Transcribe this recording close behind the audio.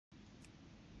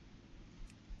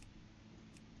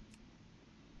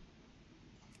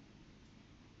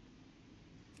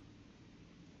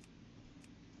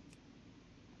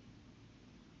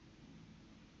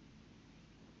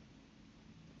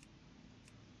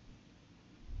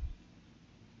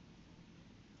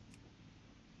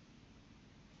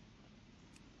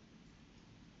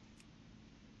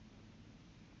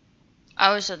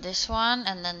I will do this one,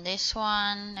 and then this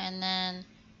one, and then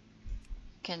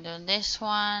can do this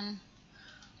one.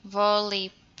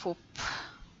 Volipoop.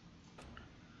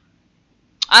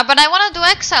 But I want to do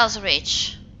Exile's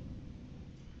Reach.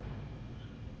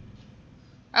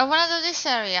 I want to do this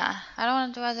area. I don't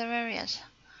want to do other areas.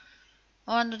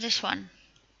 I want to do this one.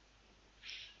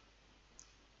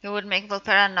 You would make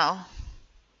Volpera? No.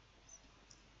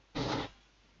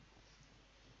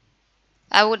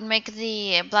 I would make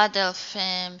the Blood Elf,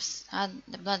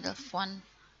 the Blood Elf one.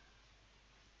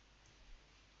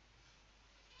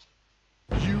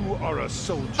 You are a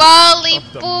soldier Volipoop.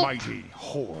 of the mighty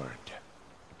Horde.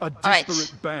 A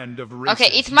disparate band of races.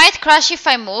 Okay, it might crash if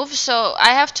I move, so I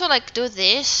have to like do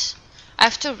this. I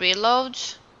have to reload.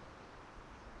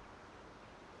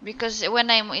 Because when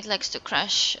I move, it likes to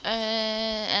crash.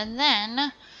 And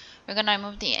then we're gonna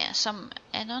remove the some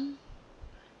add-on.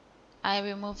 I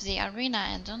remove the arena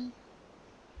add-on.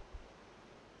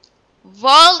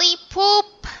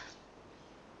 Volipoop!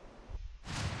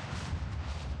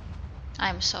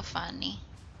 I'm so funny.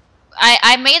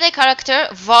 I made a character,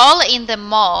 Vol in the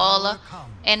mall,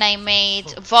 and I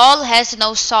made Vol has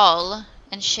no soul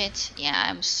and shit. Yeah,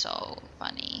 I'm so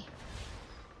funny.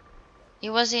 It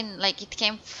was in, like, it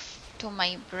came to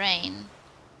my brain.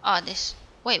 Oh, this.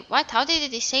 Wait, what? How did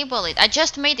it disable it? I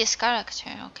just made this character,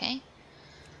 okay?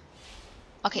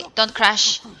 Okay, don't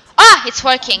crash. Ah, it's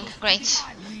working. Great.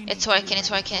 It's working, it's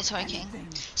working, it's working.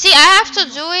 See, I have to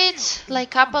do it like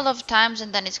a couple of times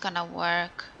and then it's gonna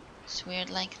work. It's weird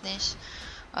like this.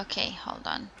 Okay, hold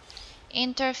on.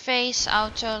 Interface,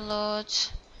 auto load,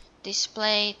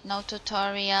 display, no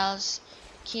tutorials,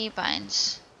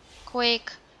 keybinds,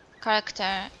 quick,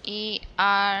 character,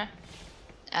 ER,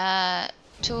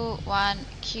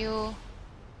 2-1-Q,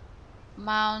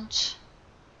 mount.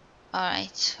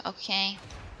 Alright, okay.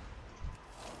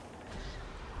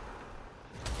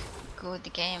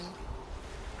 Good game.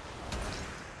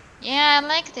 Yeah, I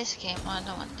like this game. Oh, I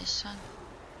don't want this one.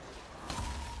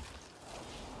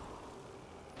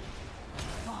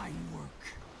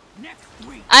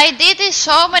 I did this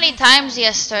so many times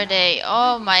yesterday.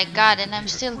 Oh my god, and I'm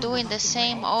still doing the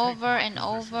same over and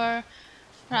over.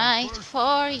 Right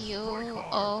for you,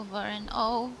 over and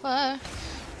over.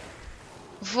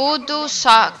 Voodoo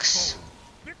sucks.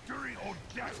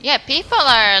 Yeah, people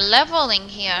are leveling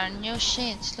here. New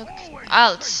shit. Look,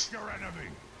 alts.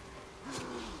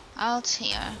 Alts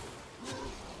here.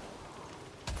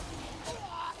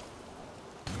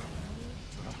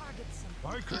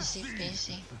 Easy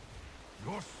peasy.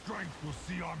 Your strength will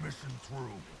see our mission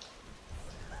through.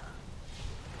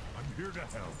 I'm here to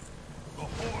help. The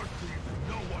Horde leaves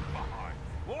no one behind.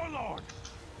 Warlord,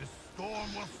 this storm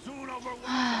will soon overwhelm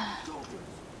the soldiers.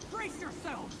 Brace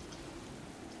yourselves!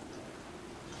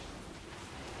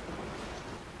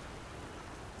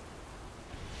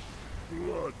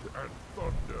 Blood and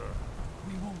thunder.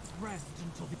 We won't rest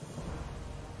until the...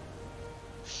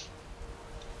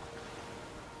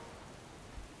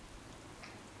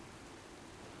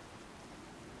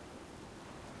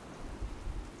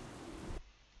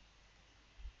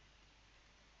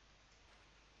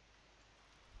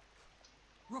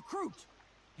 Recruit!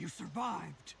 You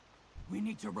survived. We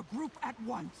need to regroup at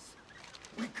once.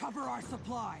 Recover our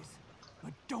supplies.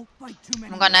 But don't fight too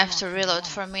many. I'm gonna have to reload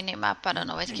for minimap. I don't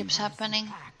know what keeps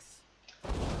happening.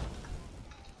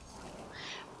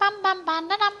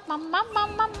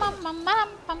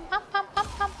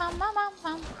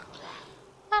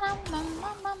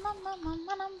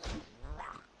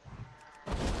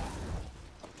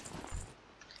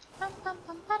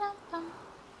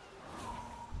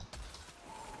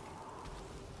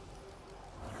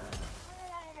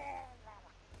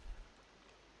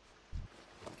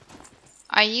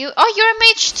 Are you? Oh, you're a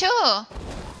mage too.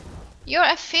 You're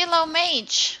a fellow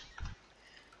mage.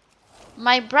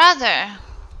 My brother.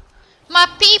 My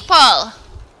people.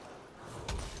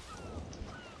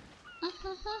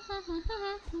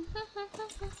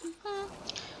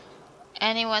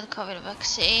 Anyone COVID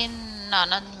vaccine? No,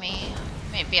 not me.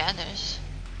 Maybe others.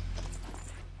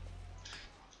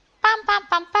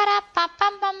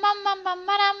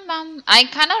 I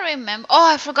cannot remember.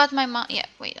 Oh, I forgot my mount. Yeah,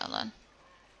 wait, hold on.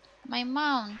 My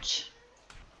mount.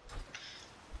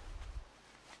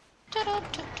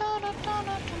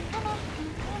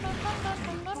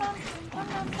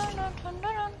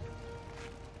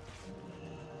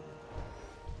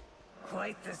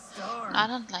 Quite the storm. I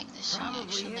don't like this song Probably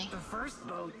actually. hit the first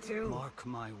boat too. Mark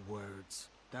my words.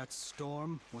 That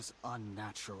storm was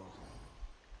unnatural.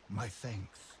 My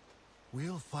thanks.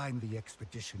 We'll find the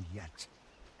expedition yet.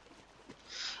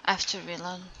 I have to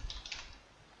reload.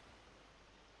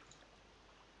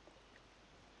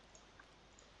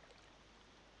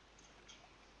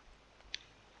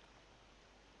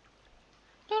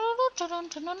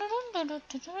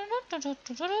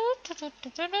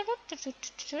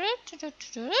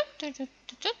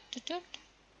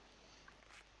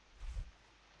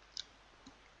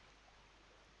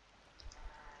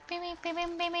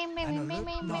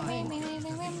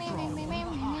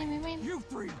 You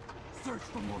three, search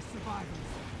for more survivors.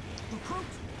 Recruit,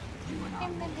 you and I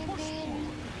will push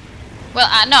forward.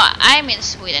 Well, no, I'm in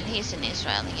Sweden. He's in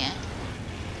Israel. Yeah,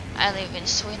 I live in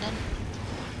Sweden.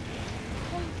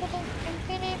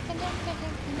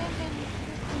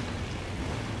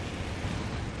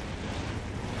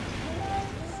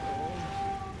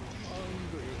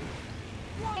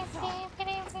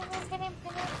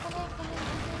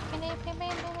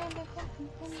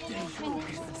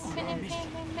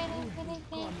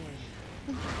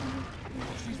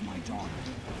 She's my daughter.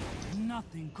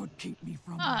 Nothing could keep me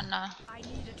from Oh her. no.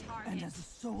 And as a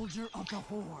soldier of the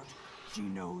Horde, she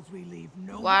knows we leave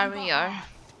no one Warrior. behind.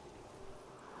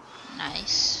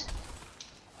 Nice.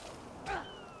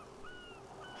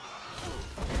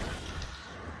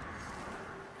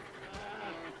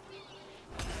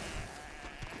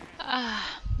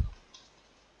 Ah.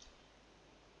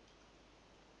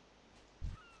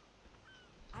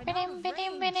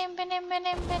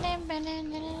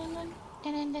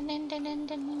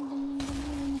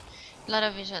 A lot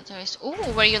of visual tourists. Ooh,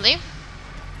 where you live?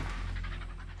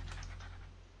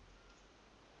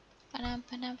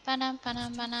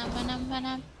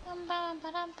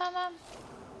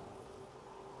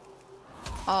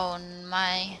 Oh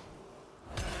my.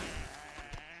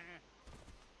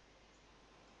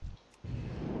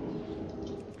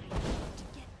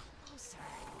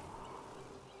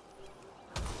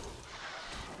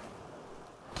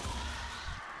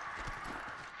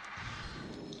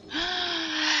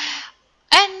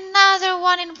 Another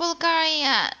one in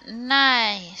Bulgaria.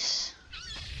 Nice.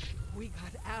 We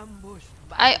got ambushed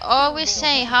by I always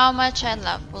say how much I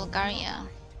love Bulgaria.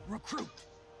 Recruit.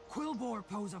 Quillbore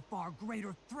pose a far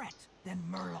greater threat than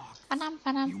Murloc.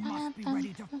 You must be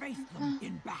ready to face them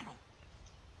in battle.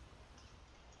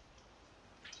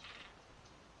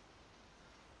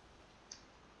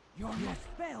 Your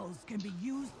spells can be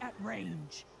used at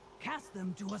range. Cast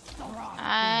them to a Sarah.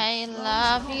 I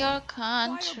love your Fireblast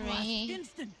country.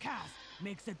 instant cast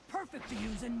makes it perfect to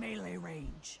use in melee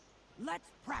range. Let's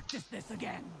practice this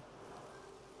again.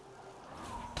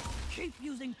 Keep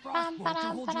using Frostbolt to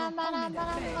hold your opponent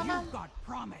at bay. You've got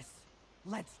promise.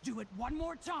 Let's do it one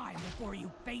more time before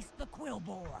you face the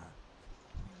Quillbore.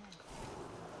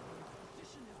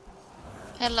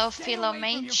 Hello, Stay away from your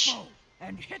Philomage. foe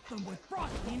and hit them with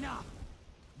frost enough.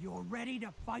 You're ready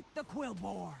to fight the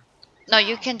Quillbore. No,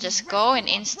 you can just go and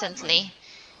instantly.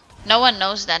 No one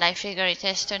knows that. I figured it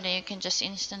yesterday. You can just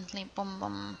instantly boom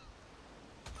boom.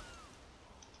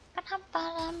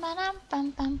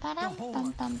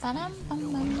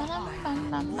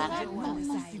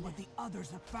 See what the others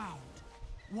have found.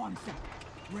 One second.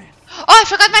 Rest. Oh, I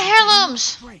forgot my heirlooms.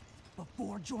 Straight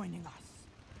before joining us.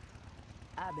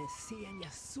 I'll be seeing you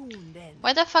soon then.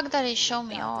 Why the fuck did it show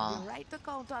me Got to all? be right to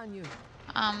count on you.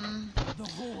 The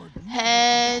Horde never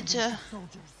Head. abandons the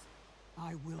soldiers.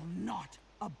 I will not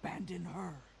abandon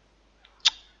her.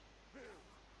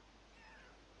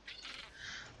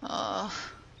 Oh.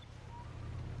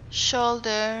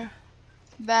 Shoulder,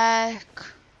 back,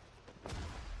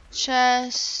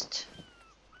 chest,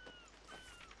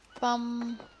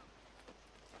 bum,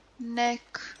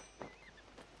 neck,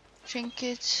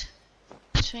 trinket,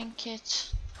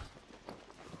 trinket.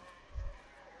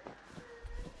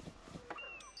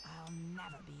 I'll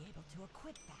never be able to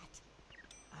equip that.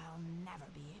 I'll never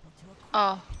be able to equip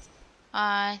Oh,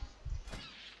 I.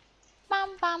 Bum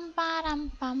bum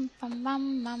ba-dum bum bum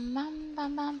bum bum bum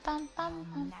bum bum bum bum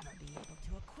bum. never be able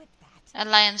to equip that.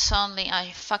 Alliance only.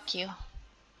 I fuck you.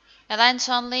 Alliance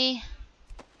only.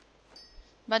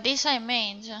 But this I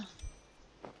made.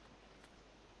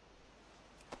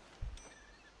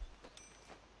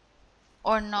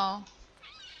 Or no.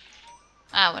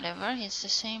 Ah, whatever. It's the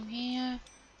same here.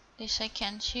 This I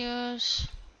can't use.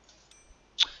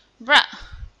 Bruh.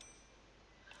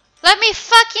 Let me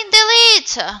fucking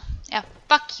delete! Yeah,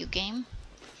 fuck you, game.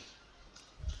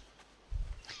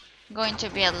 Going to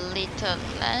be a little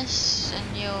less.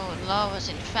 A new law was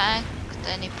in fact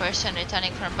any person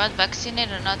returning from blood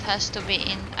vaccinated or not has to be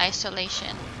in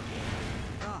isolation.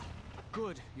 Ah,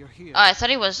 good, you're here. Oh, I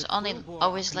thought it was The only Quillbore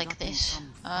always are like conducting this.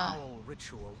 some foul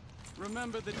ritual.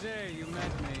 Remember the day you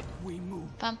met me, We move.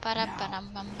 Pam param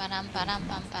param pam param param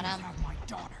pam param. Have my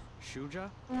daughter. Shuja?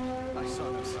 I saw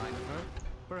no sign of her.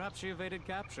 Perhaps she evaded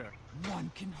capture.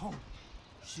 One can hope.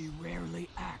 She rarely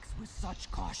acts with such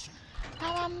caution.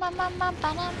 Oh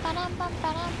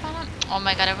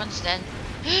my god, everyone's dead.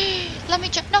 Let me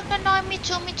check. No, no, no, me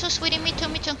too, sweetie, me too,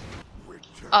 me too.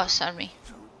 Oh, sorry.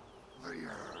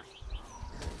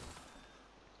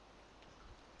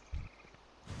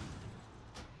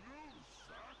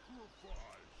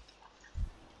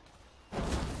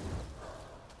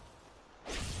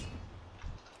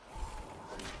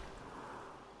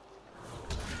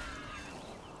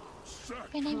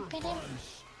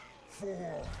 Sacrifice for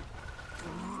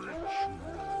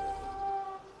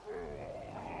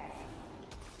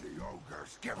the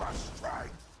ogres give us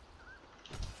strength.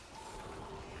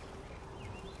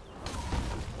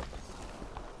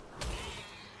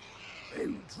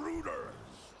 Intruders!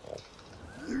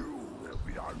 You will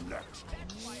be our next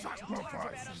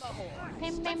sacrifice.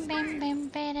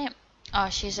 Oh,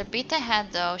 she's a bit ahead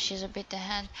though. She's a bit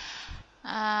ahead.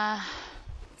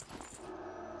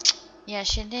 Yeah,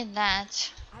 she did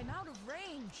that. I'm out of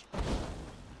range.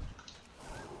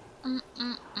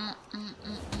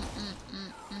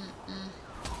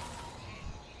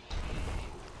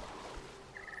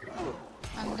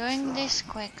 I'm doing this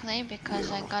quickly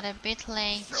because I got a bit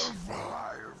late.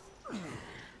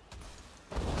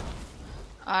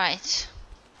 Alright.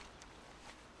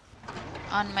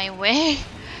 On my way.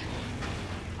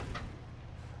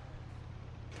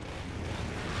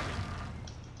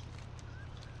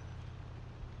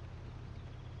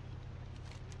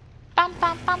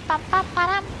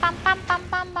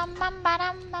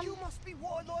 You must be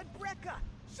Warlord Brekka,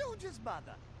 Soldier's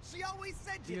mother. She always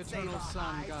said The you'd save Eternal our Sun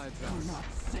hides. guides We're us. not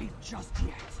safe just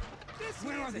yet. This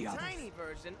Where here's are the a others? tiny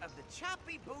version of the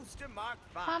Choppy Booster Mark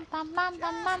V.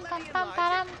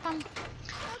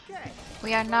 Okay.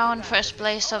 We are now in first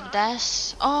place of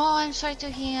death. Oh, I'm sorry to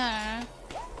hear.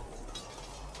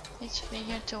 It's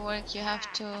figure to work you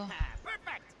have to,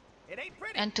 Perfect. It ain't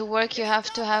pretty. and to work you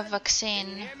have to have Can you vaccine.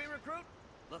 hear me, recruit?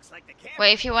 Looks like the camera.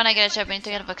 Wait, if you wanna get a job, you need to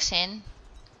get a vaccine.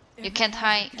 You If can't it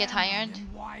has a get camera, hired. then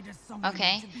why does someone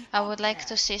Okay, need to be I up would like there?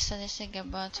 to see statistic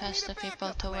about trust of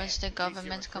people towards the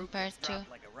government compared to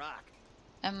Like a rock.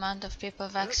 amount of people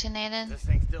vaccinated. This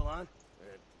thing still on?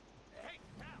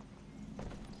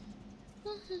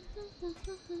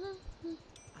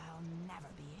 I'll never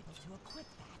be able to equip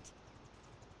that.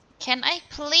 Can I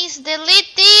please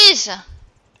delete these?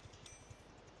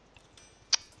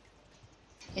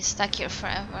 It's stuck here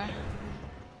forever.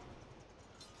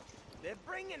 They're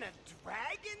bringing a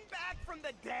dragon back from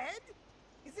the dead?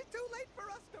 Is it too late for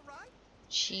us to run?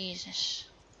 Jesus.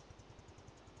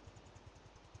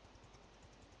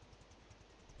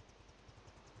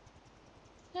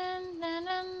 Dun, dun,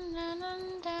 dun, dun,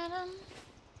 dun, dun, dun.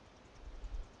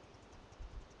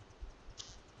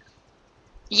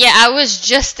 Yeah, I was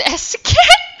just asking.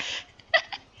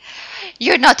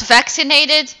 You're not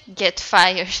vaccinated? Get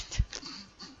fired.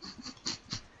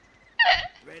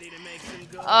 Ready to make some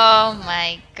gold? Oh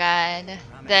my god.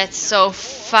 That's so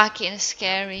fucking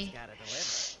scary. Gotta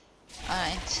deliver.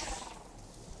 Alright.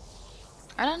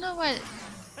 I don't know where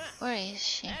is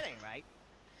she? That ain't right.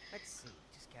 Let's see.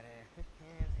 Just gotta.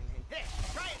 There,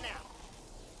 try it now.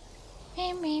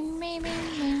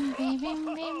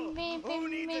 Who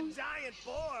needs a giant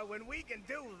boar when we can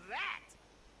do that?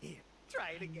 Here,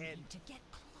 try it again. To get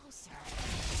closer.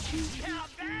 Now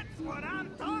that's what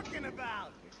I'm talking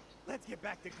about. Let's get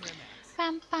back to Grimax.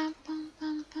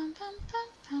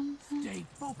 Stay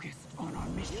focused on our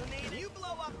mission. You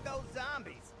blow up those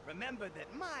zombies. Remember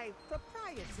that my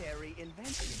proprietary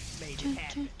invention made it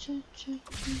happen.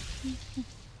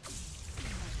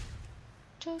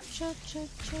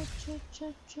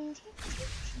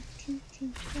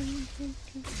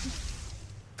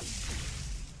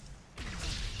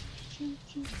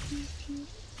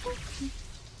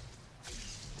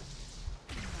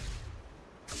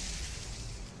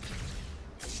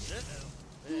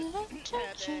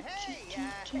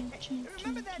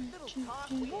 Remember that little talk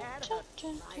we had about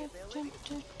liability?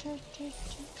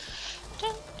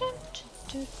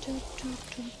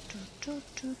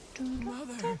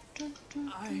 Mother,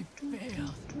 I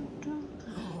failed.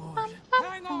 Lord,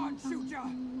 hang on, shooter.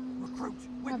 Recruit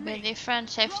with A bit me. different.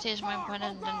 Safety is more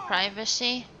important than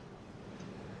privacy.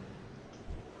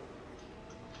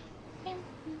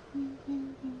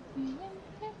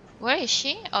 Where is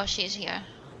she? Oh, she's here.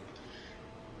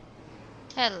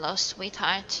 Hello,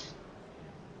 sweetheart.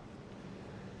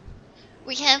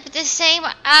 We have the same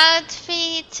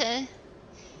outfit.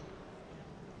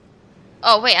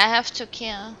 Oh, wait, I have to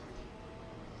kill.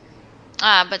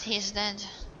 Ah, but he's dead.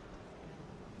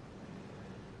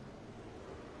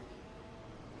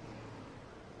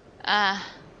 Ah.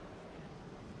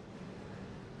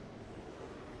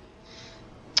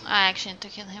 I actually need to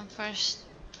kill him first.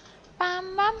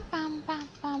 Bam bam bam bam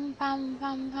bam bam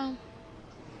bam bam.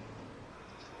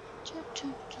 Choo,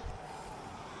 choo, choo.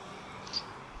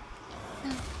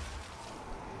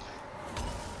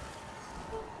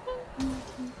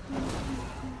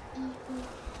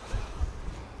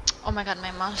 Oh my god,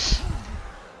 my mouse.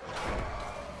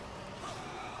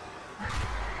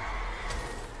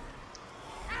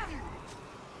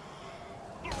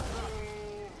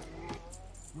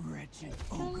 Wretched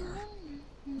ogre.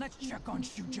 Let's check on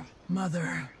Shuja.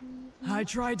 Mother, I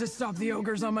tried to stop the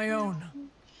ogres on my own,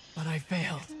 but I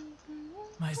failed.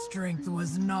 My strength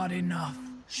was not enough.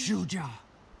 Shuja,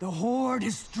 the horde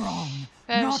is strong.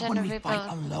 Not when we fight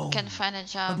alone, can find a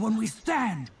job. but when we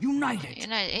stand united. You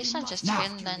know, it's not just Now,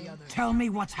 Finland. tell me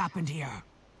what's happened here.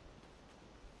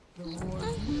 The horde,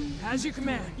 as you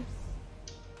command.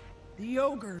 The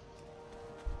ogre.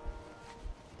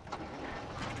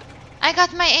 I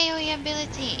got my AoE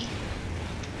ability.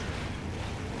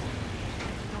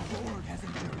 The horde has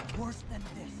endured worse than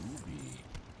this.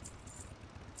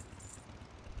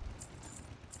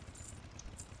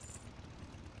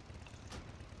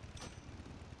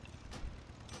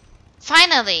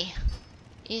 Finally!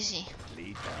 Easy.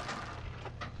 These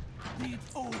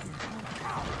ogres will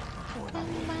cower before the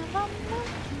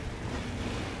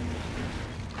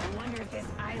I wonder if this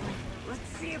island. Let's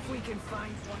see if we can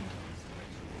find one.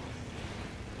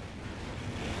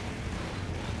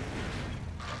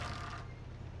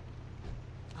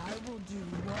 I will do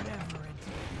whatever it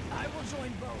takes. I will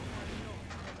join both.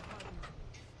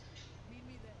 Meet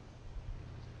me there.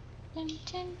 Dun,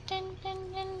 dun, dun, dun,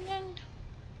 dun, dun.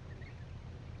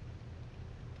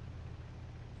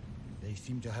 They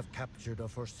seem to have captured a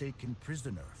forsaken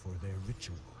prisoner for their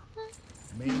ritual.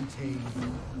 Maintain.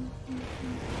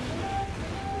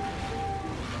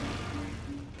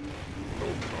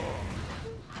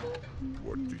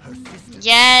 Her sister.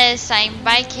 Yes, I'm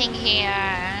biking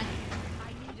here.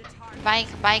 Bike,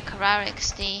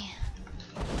 RarXD.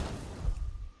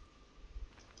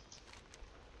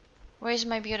 Where's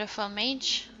my beautiful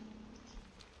mage?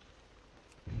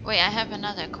 Wait, I have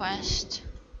another quest.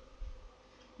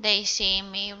 They see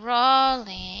me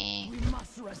rolling. We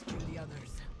must rescue the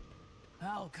others.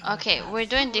 I'll come Okay, back we're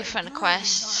doing so different it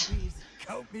quests. really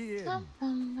Count me in. Bum,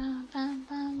 bum, bum, bum, bum,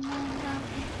 bum, bum.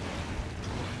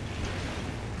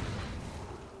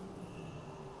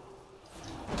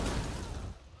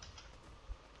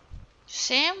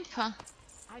 Simp?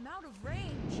 I'm out of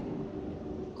range.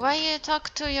 Why you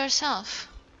talk to yourself?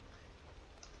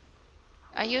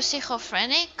 Are you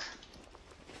schizophrenic?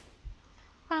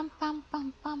 Pam pam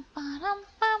pam pam pam pam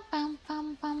pam pam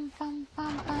pam pam pam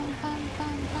pam pam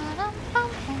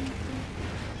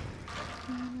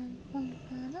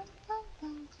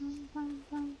pam pam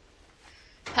pam.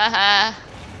 Haha.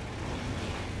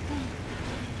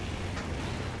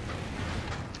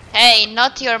 Hey,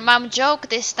 not your mom joke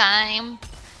this time.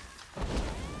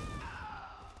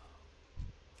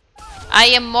 I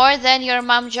am more than your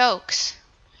mom jokes.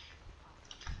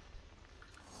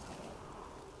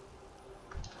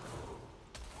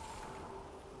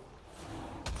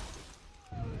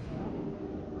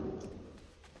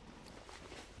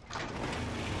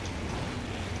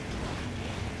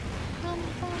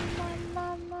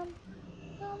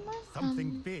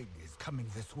 Something big is coming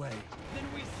this way. Then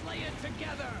we slay it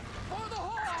together for the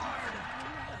horde!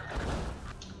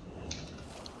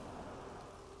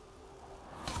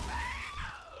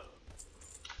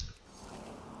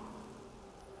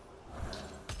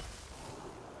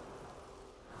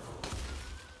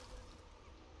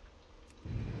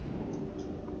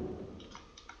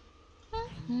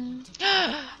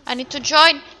 I need to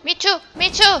join. Me too. Me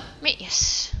too. Me.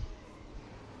 Yes.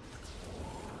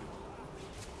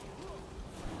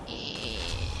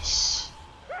 Yes.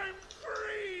 I'm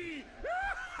free!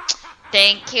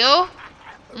 Thank you.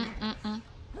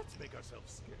 Let's make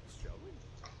ourselves scarce, shall we?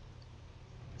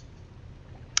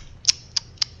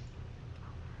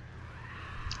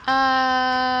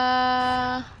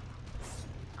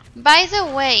 By the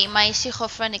way, my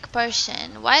schizophrenic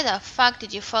person, why the fuck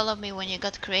did you follow me when you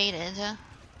got created?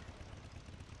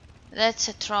 That's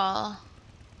a troll.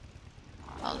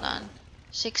 Hold on.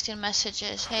 16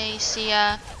 messages. Hey,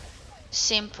 Sia.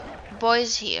 Simp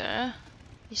boys here.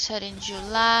 He said in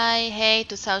July. Hey,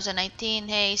 2019.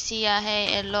 Hey, Sia. Hey,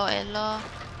 hello, hello.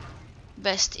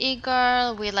 Best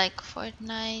e-girl. We like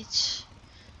Fortnite.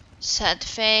 Sad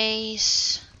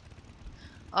face.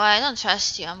 Oh, I don't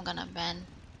trust you. I'm gonna ban.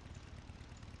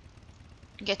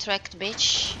 Get wrecked,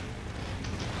 bitch.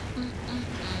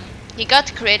 He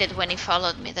got created when he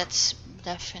followed me. That's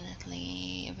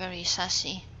definitely very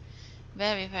sassy.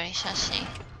 Very, very sassy.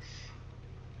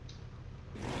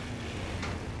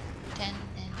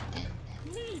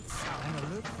 Need some An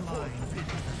alert mind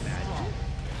magic.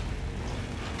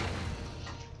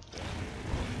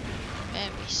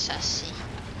 Very sassy.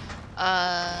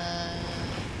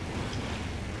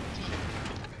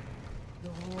 The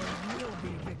Horde will be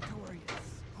victorious.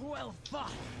 Well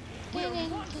fought.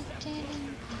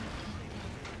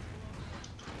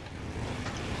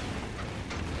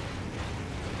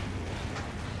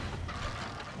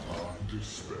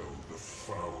 Dispel the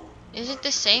foul. Is it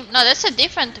the same? No, that's a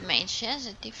different mage. She has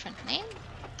a different name.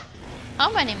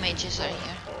 How many mages are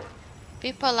here?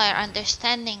 People are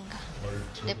understanding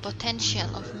the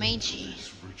potential of magie.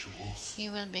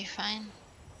 You will be fine.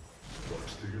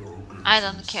 I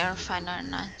don't care, fine or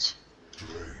not.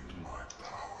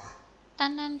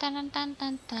 Dun dun dun dun dun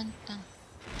dun dun dun.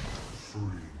 Free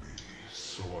me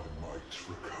so I might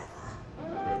recover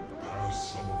and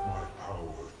pass some of my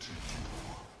power to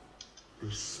you.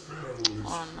 The spell is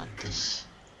Or not this.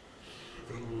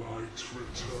 the light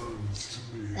returns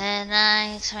to me. The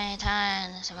night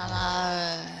returns,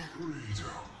 mama.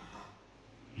 Freedom.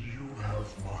 You have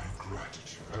my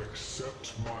gratitude.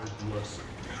 Accept my blessing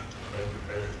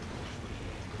and end.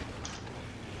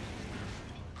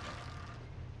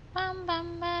 Bam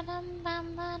bam ba dum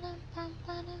bam ba dum bam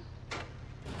ba dum.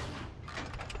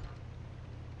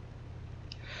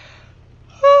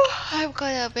 I'm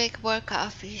gonna make more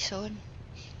coffee soon.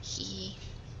 Hee.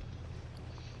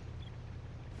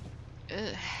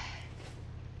 Ugh.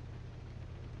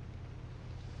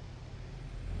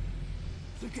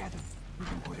 Together, we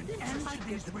can put an end to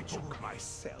this ritual.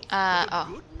 Myself. Oh.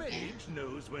 Good mage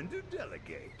knows when to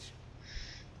delegate.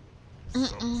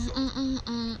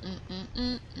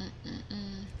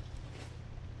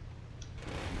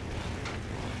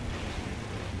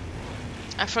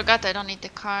 I forgot I don't need the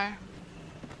car.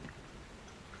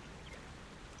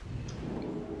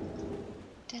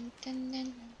 Dun, dun,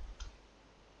 dun.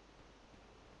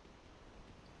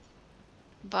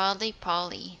 Volley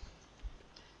Polly.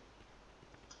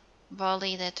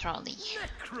 Volley the trolley.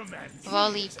 Necromancy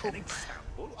Volley is an poop.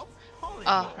 example of Oh,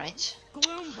 polymorph. right.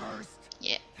 Gloomburst,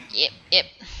 Yep.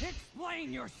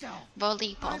 explain yourself.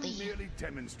 Volley I'm Polly. merely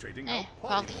demonstrating Eh, how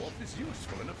Polly. polymorph is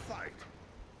useful in a fight.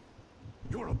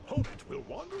 Your opponent will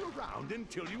wander around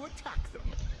until you attack them,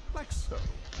 like so.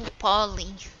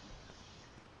 Polly.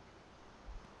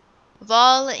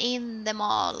 Vol in the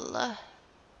mall.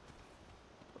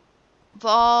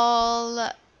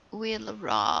 Vol will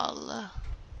roll.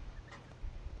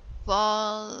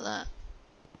 Vol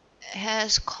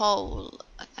has coal.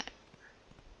 Okay.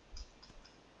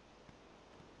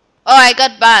 Oh, I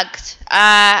got bugged.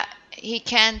 He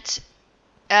can't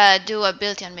do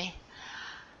ability on me.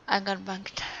 I got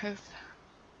bugged.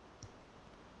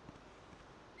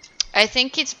 I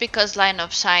think it's because line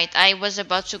of sight. I was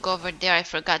about to go over there. I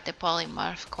forgot the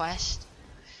polymorph quest.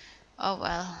 Oh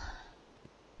well.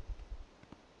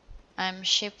 I'm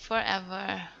ship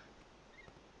forever.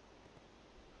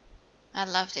 I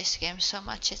love this game so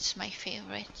much. It's my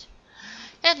favorite.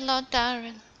 Hello,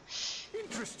 Darren.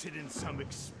 Interested in some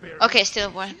experiment? Okay,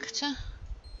 still worked.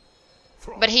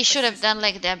 But he should have done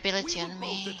like the ability We will on both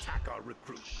me. attack our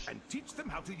recruit and teach them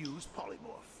how to use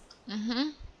polymorph. Mm-hmm.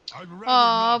 I'd rather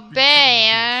Oh, not be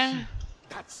bear.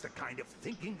 That's the kind of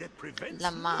thinking that prevents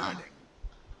Lama. learning.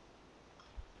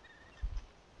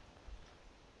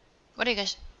 What are you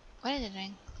guys? What are they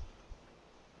doing?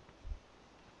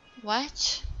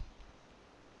 What?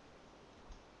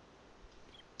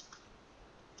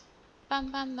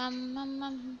 Bam bam bam bam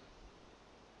bam.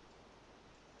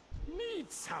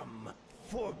 Need some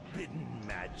forbidden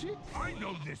magic? I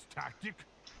know this tactic.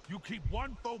 You keep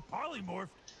one foe polymorph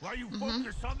while you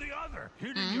focus on the other.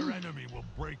 Hitting your enemy will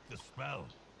break the spell.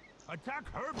 Attack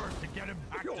Herbert to get him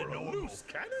back to You're a normal. loose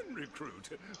cannon recruit.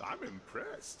 I'm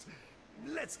impressed.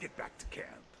 Let's get back to camp.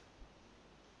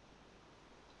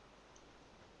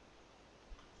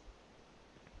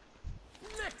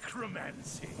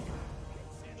 Necromancy.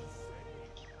 It's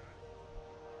insane.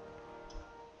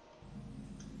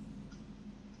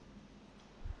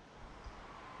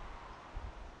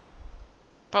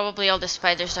 Probably all the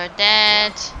spiders are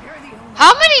dead.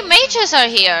 How many mages are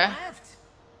here?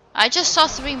 I just saw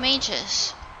 3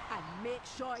 mages. And make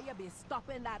sure you be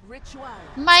stopping that ritual.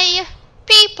 My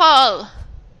people!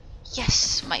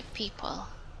 Yes, my people.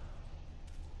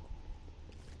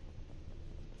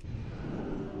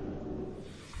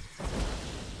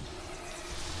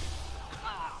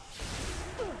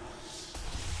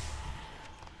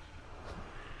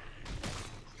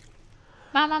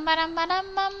 Bam bam bam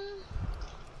bam bam.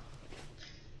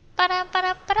 Ba-dam,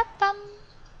 ba-dam, ba-dam, bam.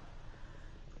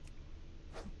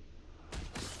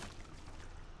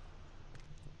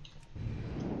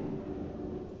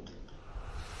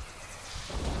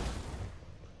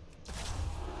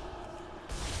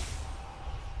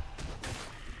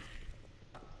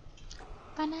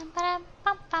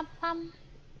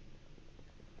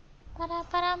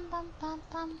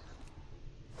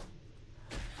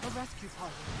 A rescue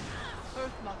party.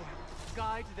 Earth Mother,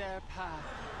 guide their path.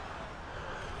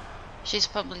 She's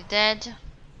probably dead.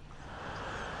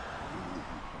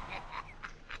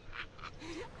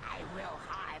 I will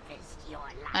harvest your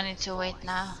life. I need to wait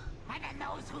now. And then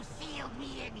those who sealed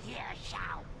me in here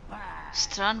shall burn.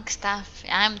 Strong stuff.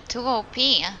 I'm too OP.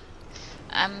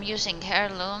 I'm using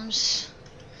heirlooms.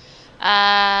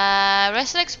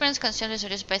 Wrestle experience consumed is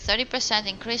reduced by 30%.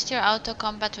 Increase your auto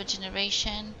combat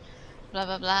regeneration. Blah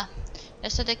blah blah.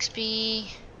 Rested XP.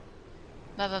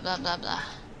 Blah blah blah blah blah.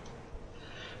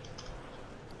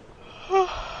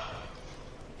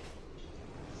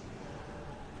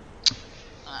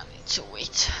 I need to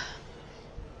wait.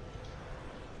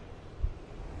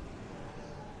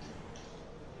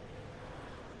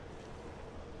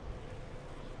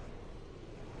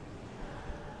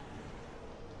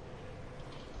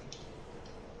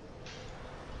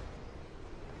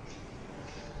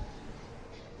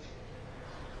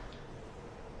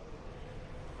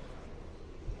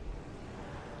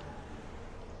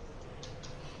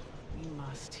 We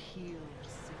must heal the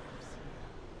sickness.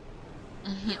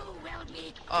 You will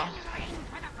be kindling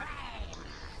for the flame.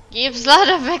 Gives a lot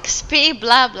of XP,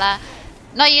 blah blah.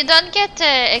 No, you don't get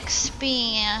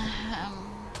XP.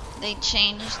 They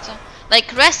changed,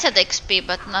 like rested XP,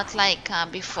 but not like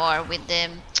before with the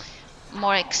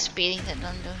more XP. They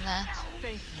don't do that.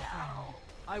 Thank you, friend.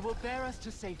 I will bear us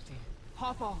to safety.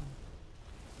 Hop on.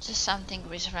 Just something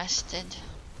with rested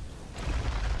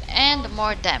and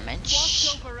more damage,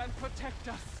 Watch over and protect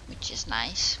us. which is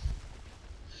nice.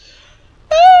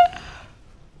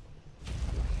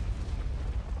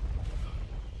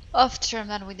 After I'm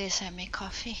done with this, I make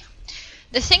coffee.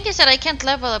 The thing is that I can't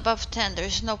level above 10,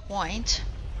 there's no point.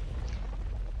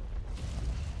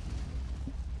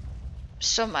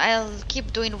 So I'll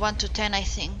keep doing 1 to 10 I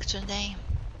think today.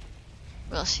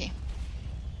 We'll see.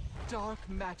 Dark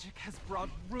magic has brought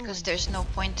ruin. Because there's no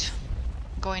point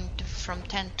going from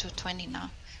 10 to 20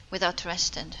 now without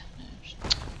rested.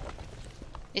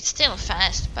 It's still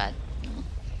fast, but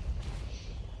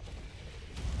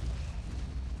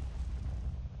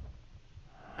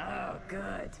Oh,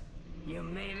 good. You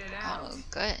made it out. oh,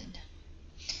 good.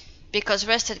 Because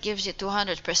rested gives you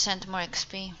 200% more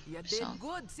XP. You did So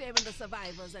good saving the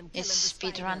survivors and killing it's the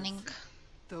speed spiders. running.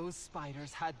 Those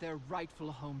spiders had their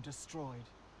rightful home destroyed.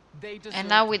 They And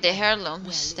now deserve with to the die.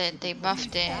 heirlooms that they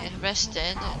buffed the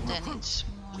rested, then it's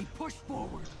more. We push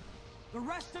forward. The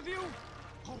rest of you,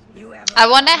 You ever I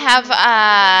wanna have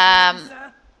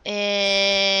sir?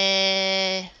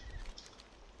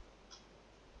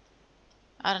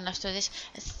 I don't know if to do this.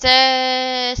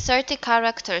 30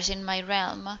 characters in my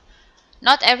realm.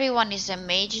 Not everyone is a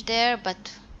mage there, but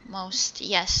most,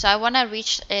 yes. So I wanna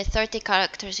reach 30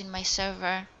 characters in my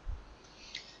server.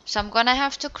 So I'm gonna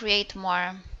have to create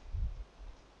more.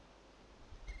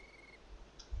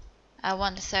 I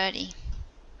want 30.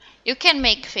 You can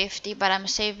make 50, but I'm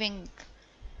saving.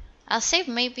 I'll save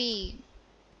maybe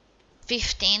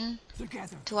 15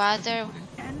 together. to other. Put an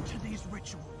end to these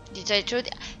rituals. Did I do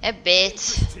a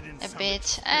bit? A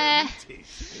bit.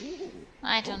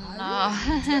 I don't know.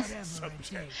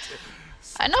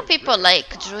 I know people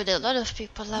like Druid. A lot of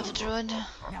people love Druid.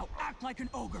 Now act like an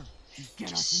ogre.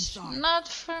 Get us inside. Not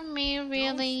for me,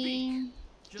 really.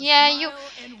 Yeah,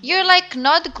 you're like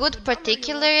not good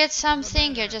particularly at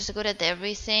something. You're just good at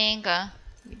everything.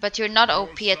 But you're not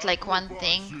OP at like one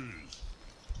thing.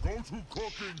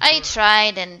 I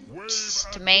tried, and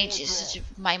just mage is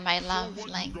my love.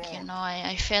 Like, you know,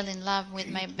 I fell in love with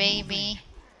my baby.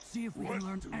 See if we can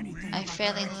learn anything. I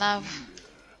fell in love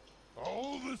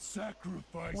All the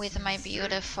sacrifices with my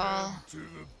beautiful. to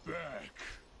the back.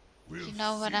 We'll You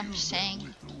know what I'm seal them saying.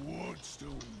 with the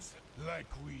wardstones, like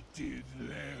we did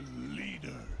their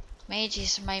leader. Mage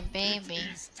is my baby.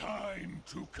 It is time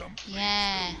to complete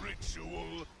Yeah. the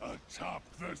ritual atop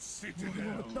the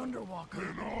citadel. Thunderwalker.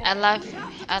 Then all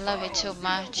I love it too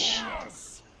much.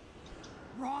 us.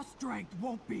 Raw strength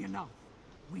won't be enough.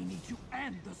 We need to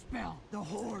end the spell. The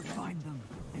Horde find them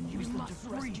and use them to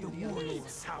rescue the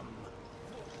warlords.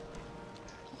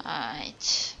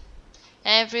 Alright.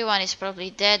 Everyone is probably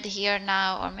dead here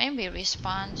now, or maybe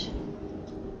respawned.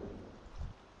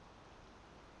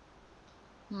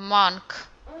 Monk.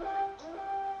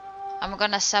 I'm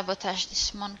gonna sabotage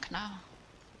this monk now.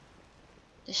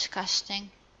 Disgusting.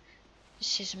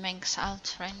 This is Meng's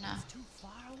ult right now. Too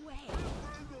far away.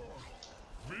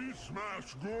 Be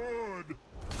smash good.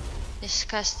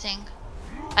 Disgusting.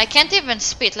 I can't even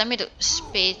spit. Let me do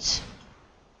spit.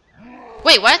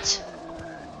 Wait, what?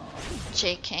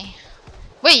 JK.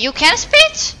 Wait, you can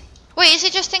spit? Wait, is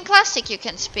it just in classic you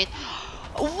can spit?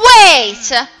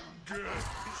 Wait!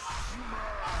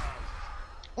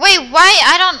 Wait, why?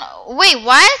 I don't... Wait,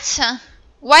 what?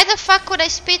 Why the fuck would I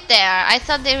spit there? I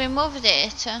thought they removed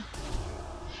it.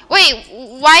 Wait,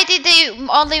 why did they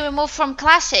only remove from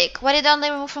classic? Why did they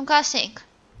only remove from classic?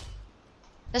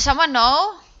 Does someone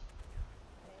know?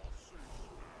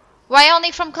 Why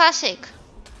only from classic?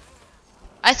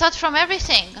 I thought from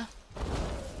everything.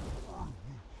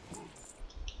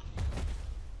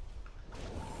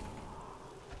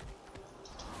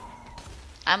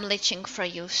 I'm leeching for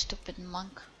you, stupid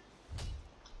monk.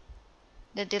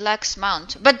 The deluxe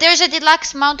mount. But there's a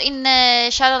deluxe mount in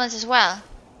Shadowlands as well.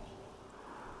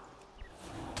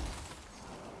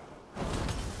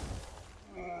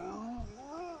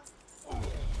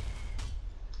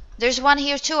 There's one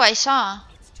here too, I saw.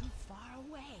 It's too far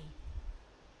away.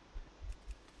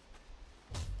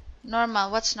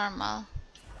 Normal, what's normal?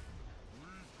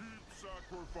 Repeat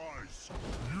sacrifice.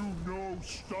 You know,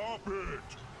 stop it.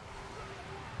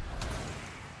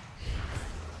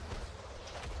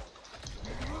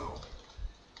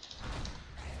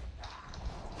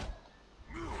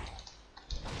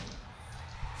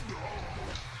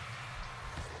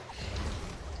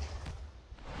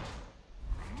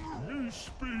 Me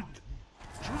speak.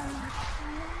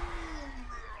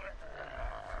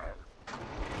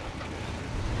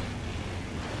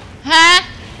 Huh?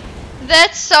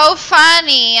 That's so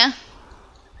funny.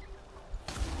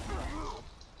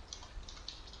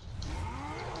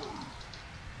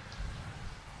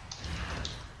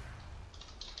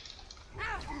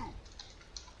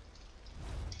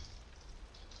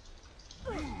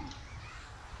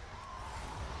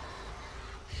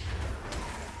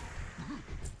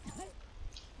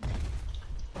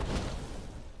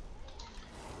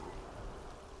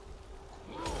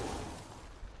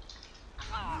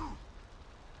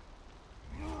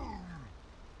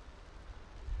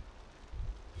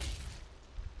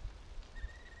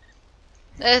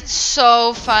 That's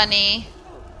so funny.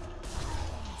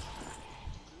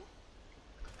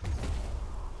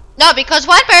 No, because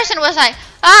one person was like,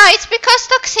 ah, it's because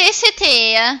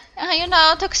toxicity. You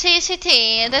know,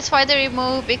 toxicity. That's why they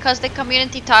remove, because the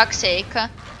community toxic.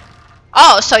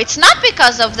 Oh, so it's not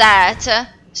because of that.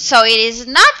 So it is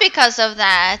not because of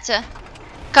that.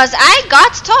 Because I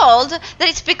got told that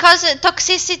it's because of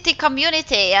toxicity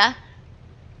community.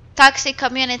 Toxic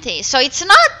community. So it's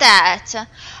not that.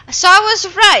 So I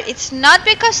was right. It's not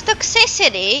because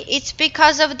toxicity. It's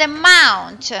because of the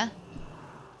mount.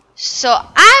 So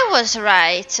I was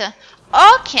right.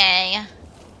 Okay.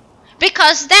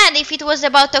 Because then if it was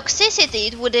about toxicity,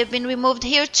 it would have been removed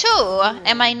here too.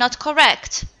 Am I not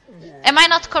correct? Am I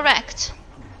not correct?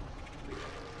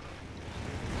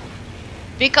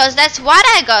 Because that's what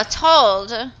I got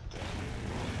told.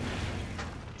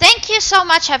 Thank you so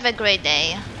much. Have a great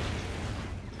day.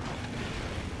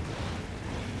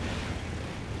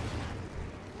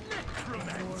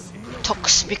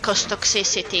 Because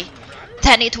toxicity.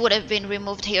 Then it would have been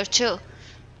removed here too.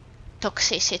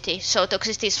 Toxicity. So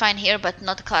toxicity is fine here, but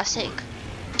not classic.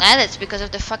 Ah, that's because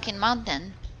of the fucking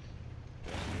mountain.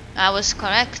 I was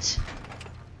correct.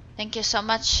 Thank you so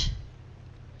much.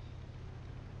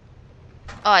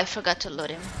 Oh, I forgot to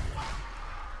loot him.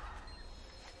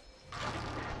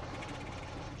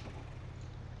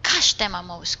 Gosh damn, I'm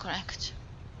always correct.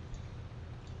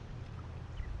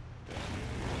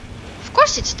 Of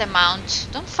course it's the mount.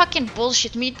 Don't fucking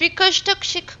bullshit me because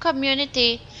toxic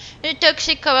community.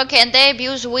 Toxic, okay, and they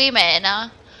abuse women.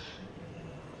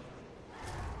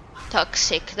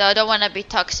 Toxic. No, I don't want to be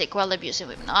toxic while abusing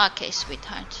women. Okay,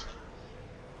 sweetheart.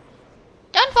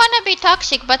 Don't want to be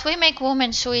toxic, but we make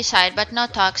women suicide, but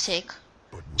not toxic.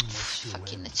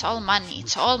 Fucking, it's all money.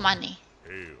 It's all money.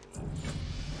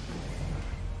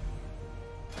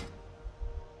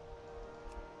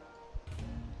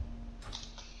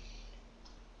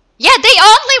 Yeah, they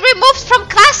only removed from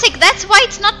classic. That's why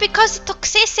it's not because of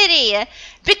toxicity.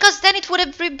 Because then it would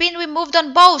have been removed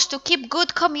on both to keep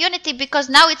good community, because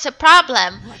now it's a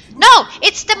problem. No,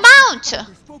 it's the mount.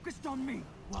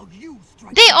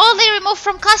 They only remove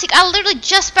from classic. I'll literally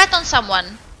just bet on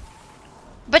someone.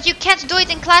 But you can't do it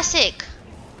in classic.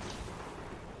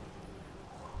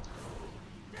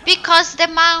 Because the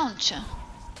mount.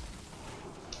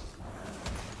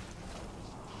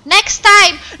 Next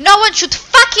time, no one should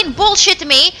fucking bullshit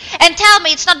me and tell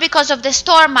me it's not because of the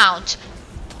storm mount.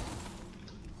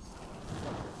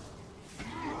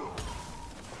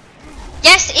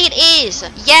 Yes, it is.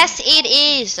 Yes, it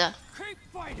is. Keep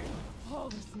fighting. All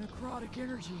this necrotic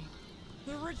energy.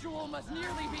 The ritual must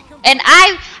nearly be complete. And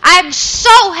I'm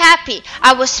so happy.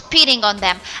 I was spitting on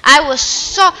them. I'm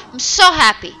so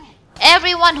happy.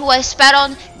 Everyone who I spat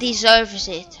on deserves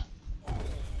it.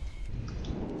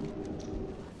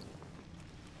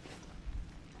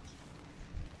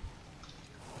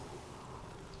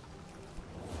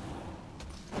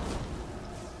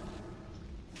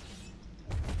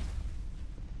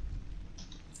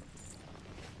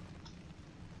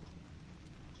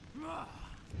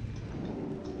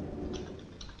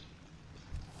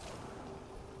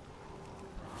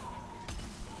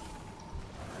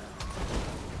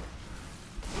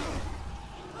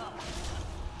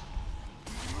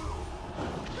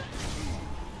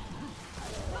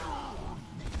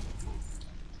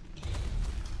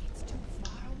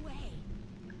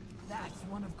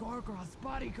 One of Gorgroth's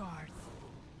bodyguards.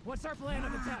 What's our plan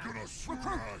of attack?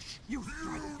 Recruit! You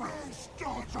strike first.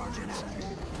 I'll charge it after.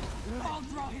 I'll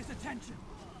draw his attention.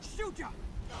 Shoot ya!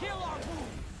 Heal our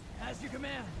wounds. As you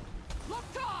command. Look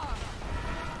on!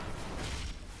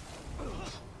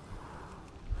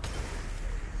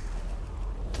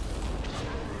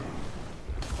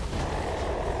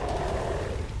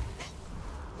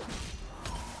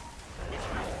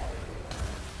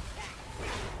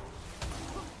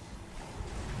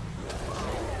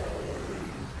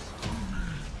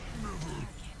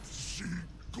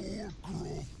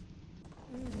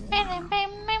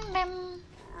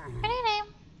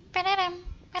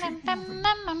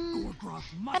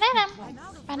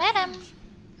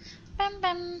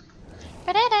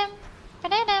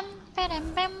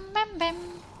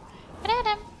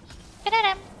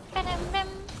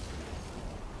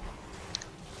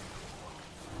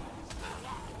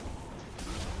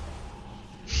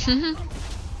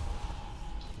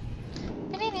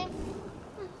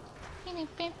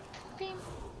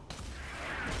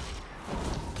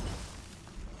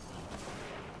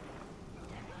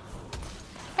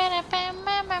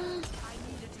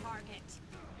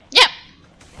 Yeah,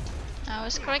 I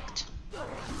was correct.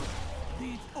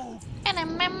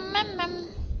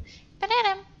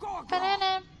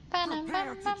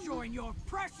 Prepare to join your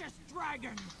precious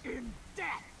dragon in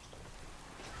death.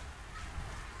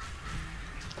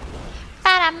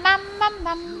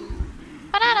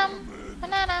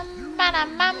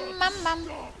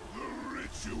 Stop the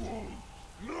ritual!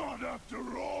 Not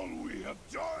after all we have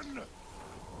done!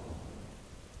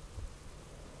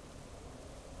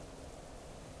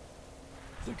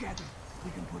 Together,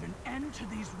 we can put an end to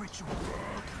these rituals.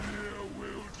 Here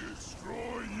will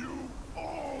destroy you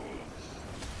all!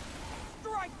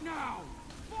 Strike now!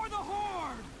 For the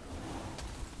Horde!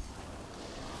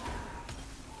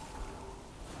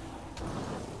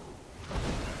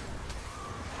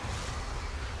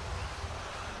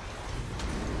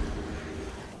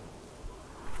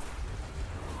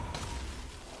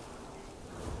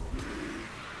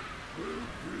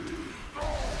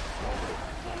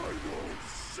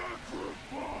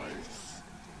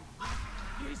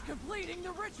 He's completing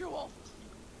the ritual!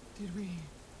 Did we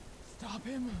stop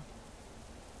him?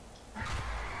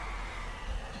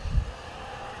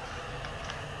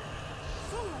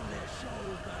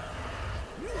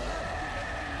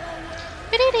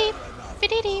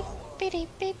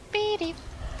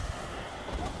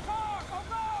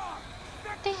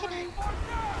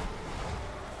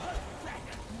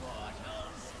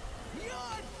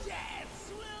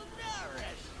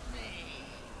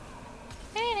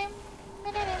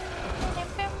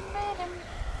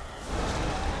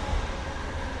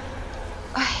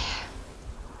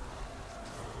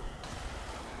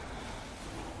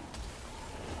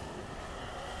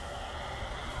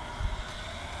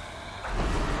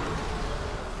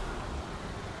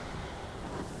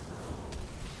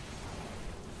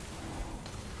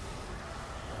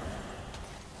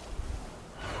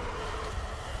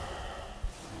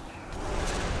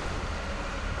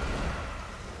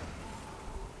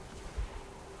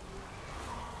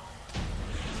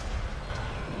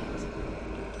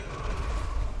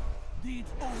 These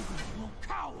ogres will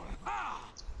cower!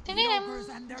 Ha! The ogres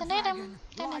and their dragon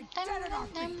lie dead at our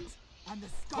feet, and the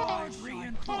scars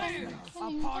shine clear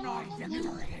upon our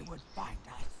victory. They would find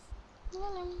us.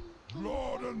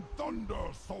 Blood and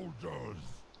thunder, soldiers!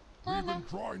 We've been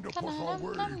trying to push our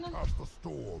way past the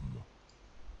storm.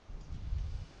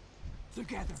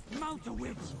 Together, mount a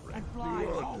witch and fly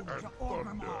Blood home and to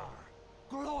thunder. Orgrimmar.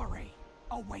 Glory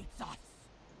awaits us.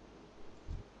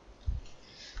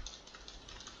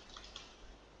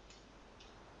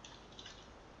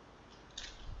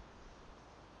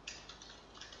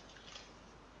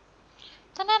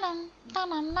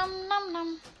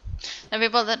 The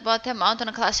people that bought them out on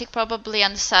a classic probably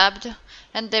unsubbed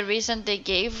And the reason they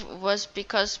gave was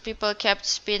because people kept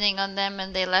speeding on them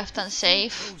and they left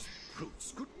unsafe.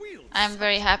 I'm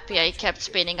very happy I kept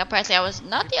speeding. Apparently I was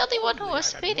not the only one who was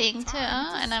speeding too,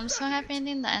 and I'm so happy I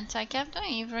did that. I kept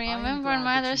doing it. If you remember on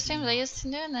my other streams I used to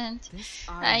do that.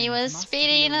 I was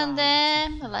speeding on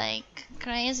them like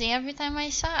crazy every time I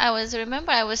saw. I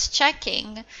was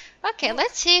checking. Okay,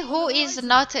 let's see who is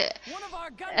not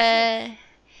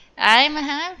I'm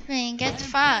happy. Get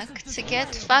fucked.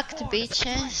 Get fucked,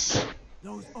 bitches.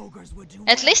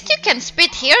 At least you can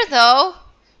speed here, though.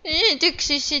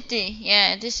 Dixie City.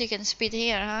 Yeah, at least you can speed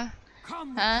here, huh?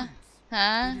 Huh?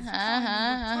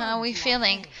 How we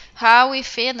feeling? How we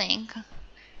feeling?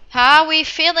 How we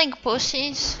feeling,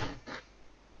 pussies?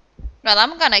 Well,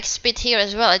 I'm gonna speed here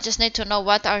as well. I just need to know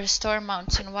what are storm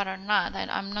mounts and what are not.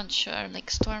 I'm not sure.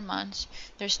 Like storm mounts,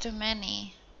 there's too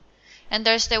many. And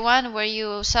there's the one where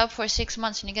you sub for 6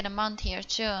 months and you get a mount here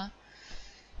too. I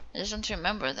just don't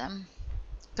remember them.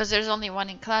 Because there's only one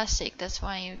in Classic, that's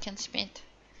why you can speed.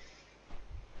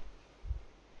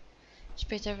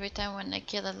 Speed every time when I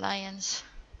kill a lions.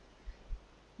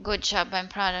 Good job, I'm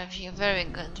proud of you. Very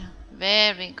good.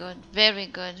 Very good. Very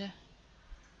good.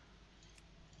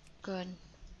 Good.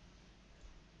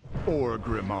 Or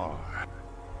Grimoire.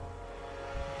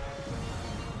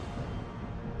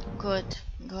 Good.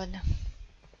 Good.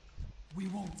 We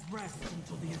won't rest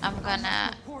until the I'm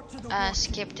gonna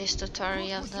skip this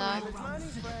tutorial though.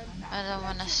 I don't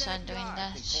wanna start doing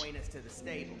that.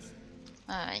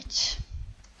 Alright.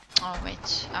 Oh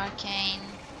wait, arcane.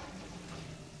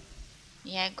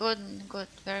 Yeah, good, good,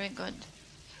 very good.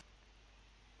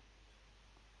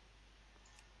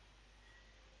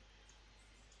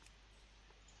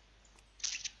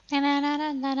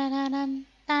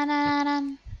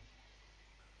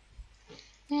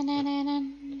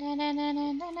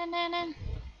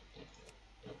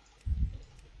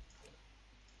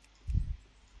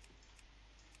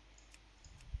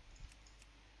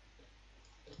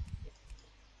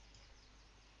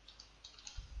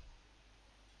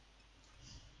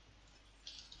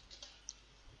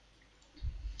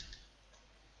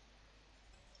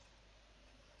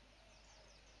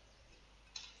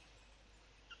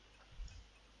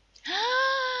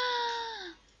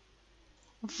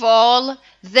 Vol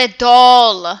the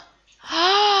doll.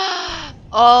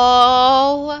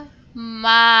 Oh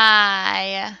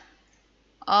my.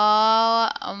 Oh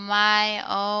my,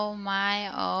 oh my,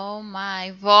 oh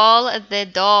my. Vol the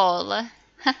doll.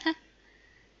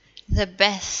 The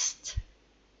best.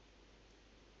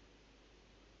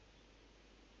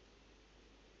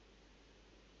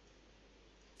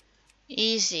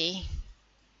 Easy.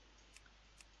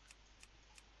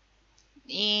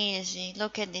 Easy.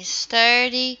 Look at these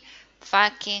 30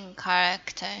 fucking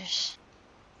characters.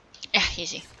 Yeah,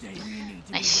 easy.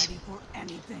 Nice.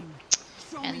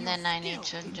 And then I need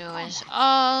to do is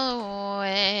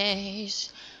always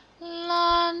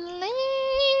lonely.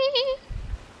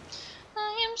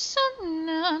 I am so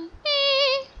lonely.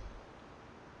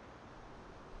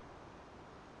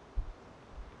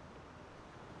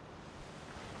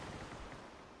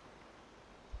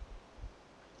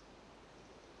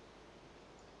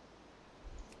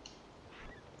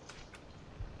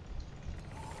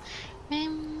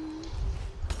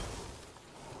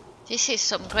 This is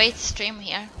some great stream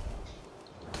here.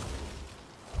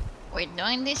 We're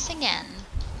doing this again.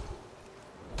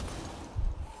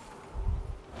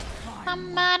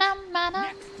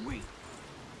 next week.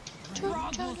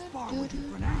 Rob will spar with you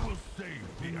for now. We'll save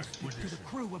the expedition. To the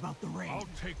crew about the raid. I'll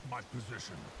take my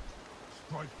position.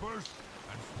 Strike first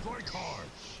and strike hard.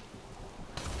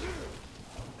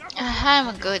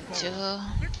 I'm good too.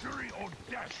 Victory or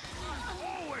death.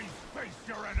 Always face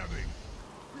your enemy.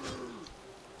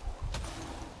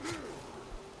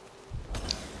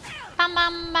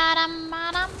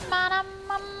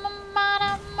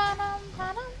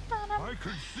 I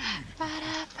concede.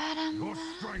 Your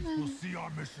strength will see our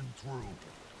mission through.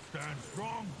 Stand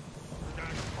strong,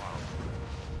 stand firm.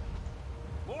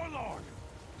 Warlord,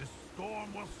 this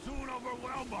storm will soon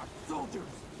overwhelm us.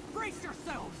 Soldiers, brace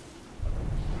yourselves!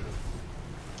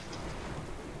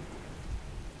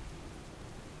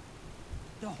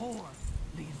 The horde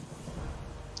leads.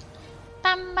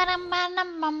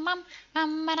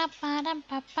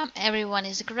 Everyone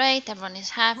is great, everyone is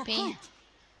happy. Recruit.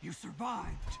 You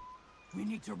survived. We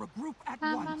need to regroup at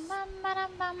once.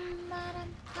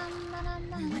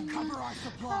 We recover our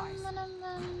supplies.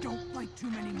 Don't fight too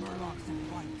many Murlocs and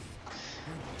fights.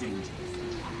 They're dangerous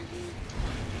attacks.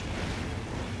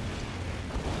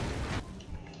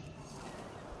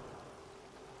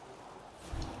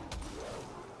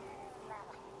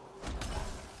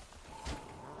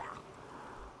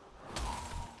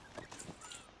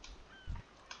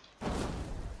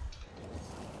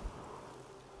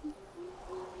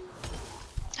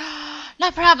 No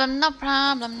problem, no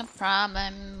problem, no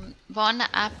problem. Bon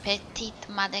appetit,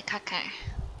 motherfucker.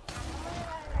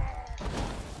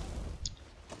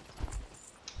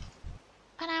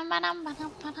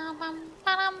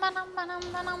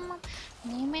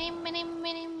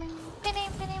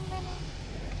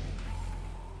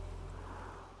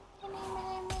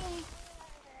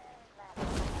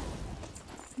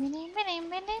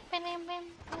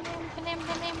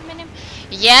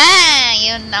 Yeah,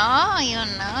 you know.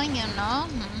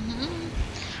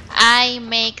 I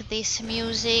make this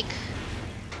music.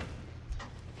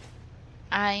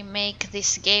 I make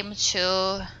this game too.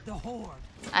 The Horde.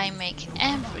 I make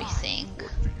everything.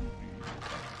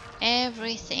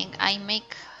 Everything. I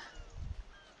make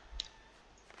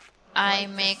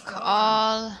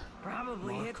all.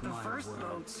 Probably hit the first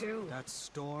load too. That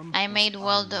storm. I was made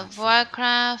World of unnatural.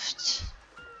 Warcraft.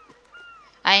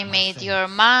 I made your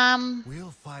mom.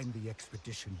 We'll find the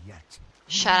expedition yet.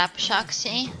 Shut up,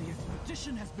 Shoxy. The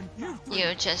expedition has been moved.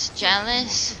 You're just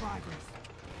jealous. Survivors.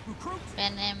 Recruits.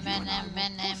 Benim, bim,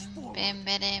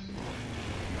 bidim.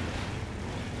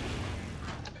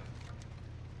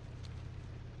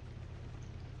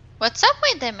 What's up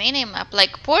with the minimap?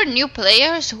 Like, poor new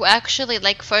players who actually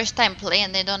like first time play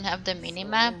and they don't have the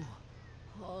minimap.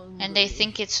 And they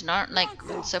think it's not like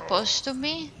it's supposed to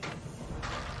be.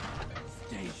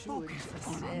 Stay focused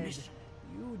on our mission.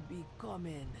 You'd be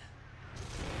coming.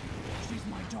 She's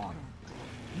my daughter.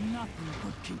 Nothing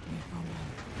could keep me from her.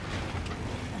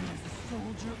 And as a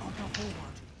soldier of the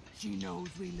Horde, she knows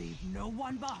we leave no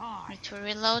one behind. Need to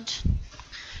reload.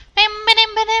 Bim,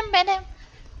 bidim, bidim, bidim.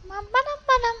 Bam, badam,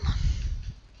 badam.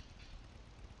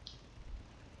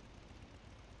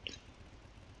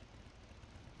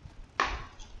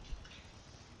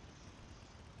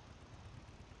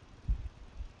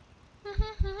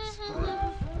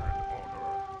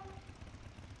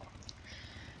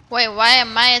 Wait, why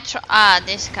am I a troll? Ah,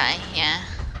 this guy, yeah.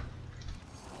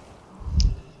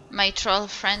 My troll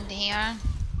friend here.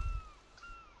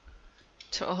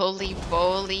 Trolly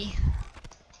Bolly.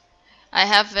 I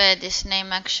have this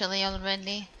name actually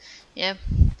already. Yep.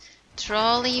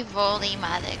 Trolly Volley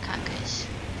motherfuckers.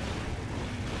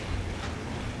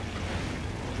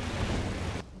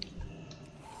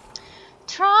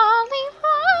 Trolly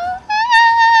Volley.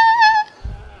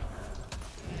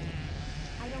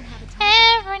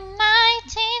 Every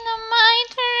night in my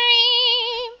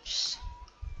dreams,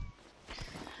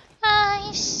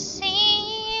 I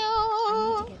see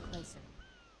you. Get closer.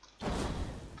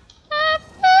 I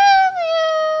feel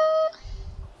you.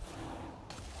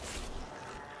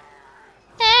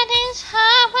 That is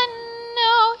how I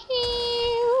know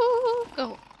you.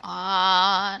 Go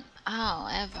on. Oh,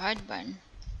 I have heartburn.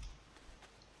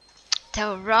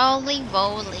 The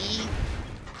roly-voly.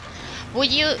 Would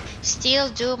you still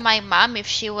do my mom if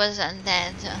she was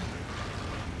undead?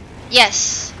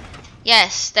 Yes.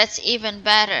 Yes, that's even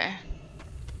better.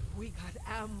 We got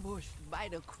ambushed by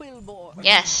the Quillboar.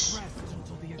 Yes. Rest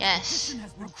until the Yes. expedition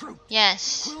has recruited.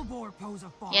 Yes. Quillboar pose a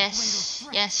far Yes. greater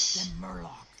threat Yes. than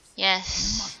Murlocs. You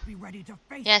Yes. must be ready to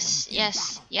face Yes, them in yes,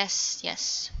 battle.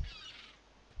 yes.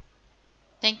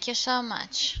 Thank you so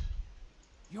much.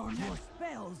 Your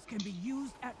spells can be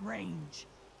used at range.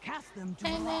 Cast them to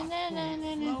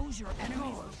slows your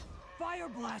enemies. Fire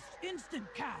Blast instant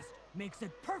cast makes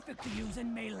it perfect to use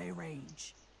in melee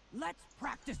range. Let's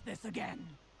practice this again.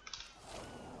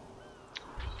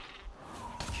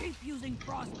 Keep using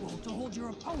Frostbolt to hold your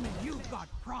opponent. You've got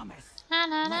promise.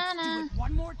 Let's do it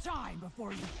one more time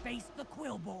before you face the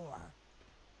Quillboar.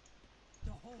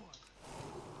 The Horde.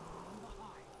 From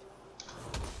behind.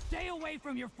 Stay away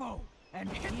from your foe and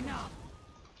hit enough.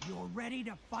 You're ready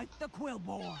to fight the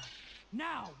Quillboar.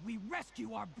 Now we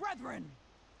rescue our brethren.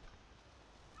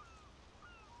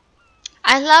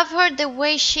 I love her the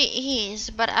way she is,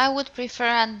 but I would prefer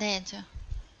undead.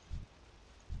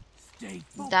 Stay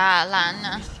focused.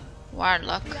 Dalan.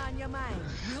 Warlock. Be on your mind.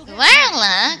 We'll get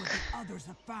Warlock? what others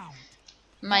have found.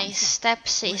 My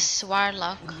stepsis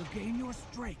Warlock. When you gain your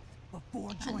strength before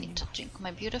I joining need to drink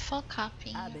my beautiful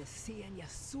coffee. I'll be seeing you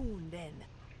soon then.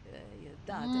 Your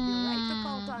daughter be right to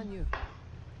count on you.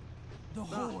 the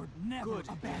Horde never good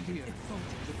to abandoned hear. its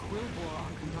soldiers. The Quillboar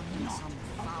are conducting Not some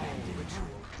foul abandoned ritual.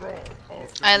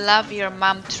 I love your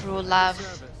mom, true love.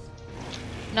 Service.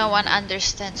 No one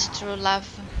understands true love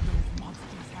Those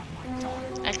monsters have my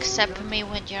daughter. except me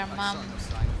with your mom. Saw the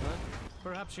sign of her.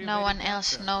 Perhaps she No made one a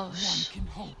else capture. One knows. can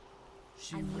hope.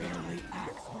 She rarely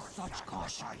acts with such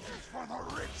caution. For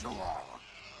the ritual.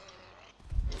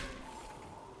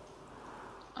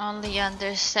 Only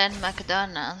understand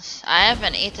McDonald's. I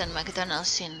haven't eaten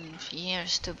McDonald's in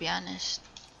years, to be honest.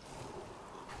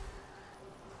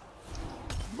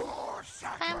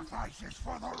 Sacrifices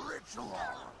for the ritual.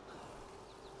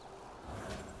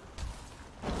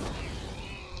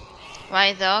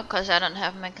 Why though? Cause I don't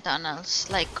have McDonald's,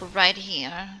 like right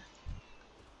here.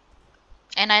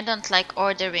 And I don't like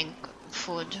ordering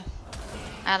food.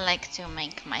 I like to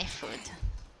make my food.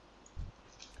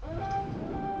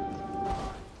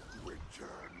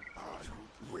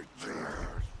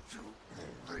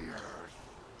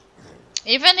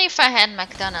 Even if I had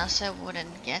McDonald's, I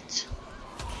wouldn't get.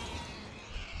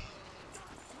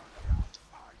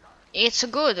 It's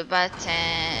good, but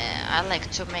I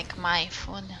like to make my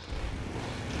food.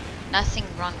 Nothing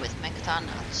wrong with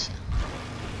McDonald's.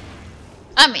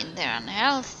 I mean, they're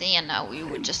unhealthy, and now we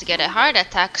would just get a heart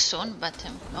attack soon, but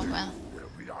oh well.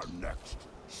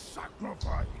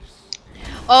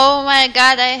 Oh my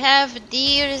god, I have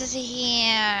deers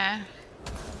here.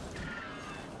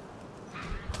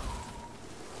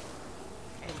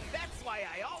 And that's why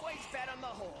I always bet on the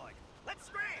horde. Let's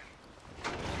scram!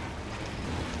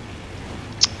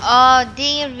 Oh,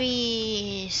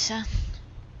 dearies.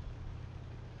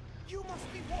 You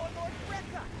must be Warlord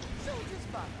Brecca, Soldier's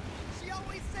mother. She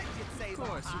always said you'd save Of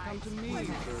course, you come to me,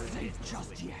 Birdie.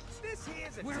 Just yet. This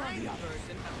here's a Where are tiny the others?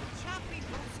 version of the choppy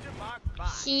booster Mark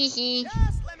V. Hee hee.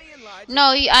 Just let me enlarge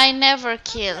No, I never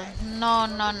kill. No,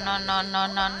 no, no, no, no,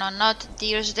 no, no, not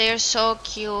deers. They're so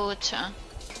cute.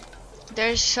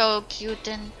 They're so cute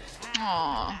and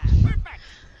oh, Perfect.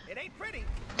 It ain't pretty.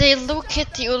 they look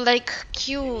at you like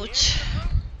cute.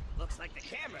 Looks like the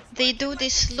camera's They do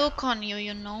this look on you,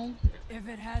 you know. If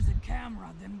it has a camera,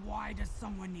 then why does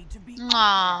someone need to be?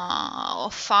 Oh,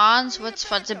 fans, what's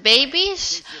for the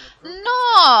babies?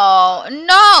 No,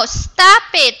 no, stop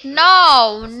it.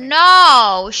 No,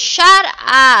 no, shut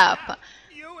up.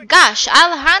 Gosh,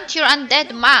 I'll hunt your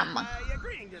undead mom.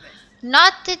 agreeing to this.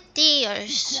 Not the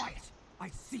deers. Quiet. I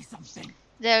see something.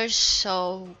 They're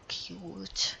so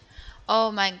cute.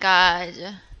 Oh my god.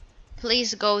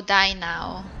 Please go die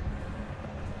now.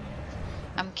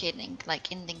 I'm kidding,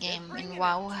 like in the game, in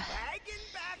WoW. Dragon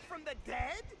back from the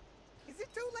dead? Is it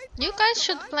too late for You us guys to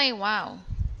should run? play WoW.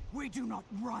 We do not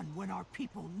run when our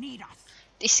people need us.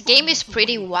 This game is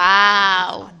pretty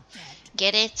WoW.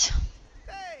 Get it?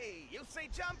 Hey, you say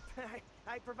jump,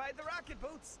 I provide the rocket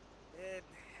boots.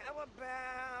 How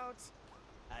about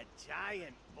a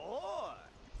giant boar?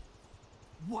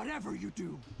 Whatever you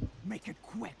do, make it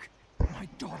quick. My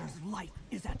daughter's life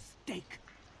is at stake.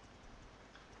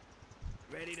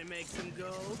 Ready to make some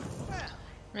gold? Well,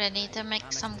 Ready to make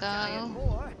promised some a giant go?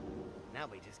 boar. Now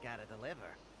we just gotta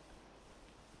deliver.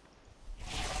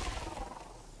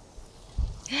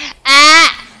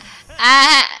 Ah!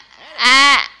 Ah!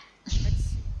 Ah! Let's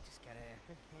see, just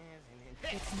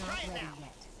gotta. It's not ready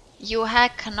yet. You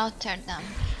hack Notre Dame.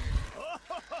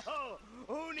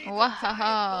 Who needs a Wow. giant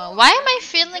boar? Why am I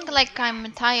feeling like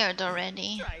I'm tired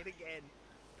already? Try it again.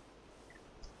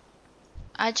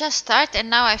 I just started and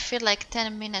now I feel like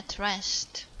 10-minute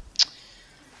rest.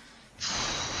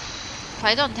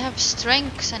 I don't have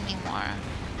strength anymore.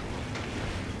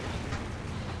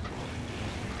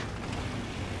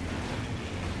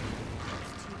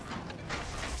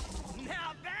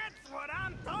 Now that's what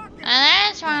I'm talking And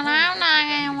that's what I'm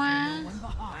talking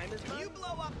about. about. You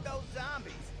blow up those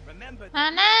zombies. Remember the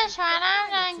And that's what I'm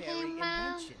planetary talking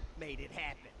about. invention made it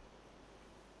happen.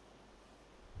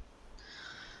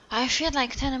 I feel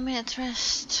like 10-minute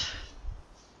rest.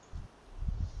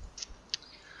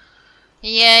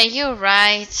 Yeah, you're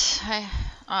right.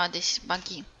 Oh, this is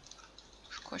buggy.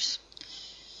 Of course.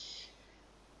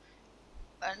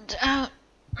 And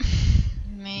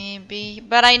maybe,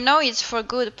 but I know it's for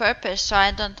good purpose, so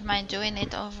I don't mind doing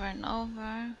it over and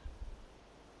over.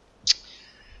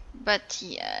 But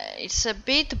yeah, it's a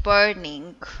bit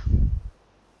burning.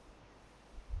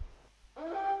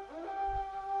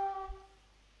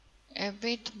 A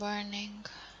bit burning.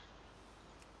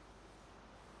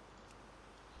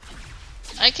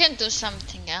 I can do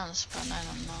something else, but I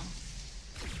don't know.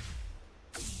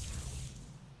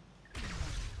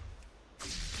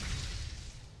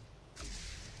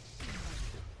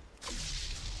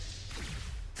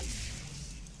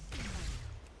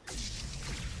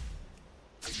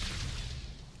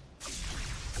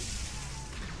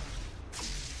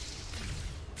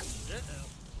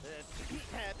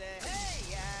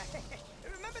 Hey,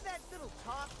 remember that little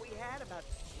talk we had about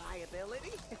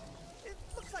liability? It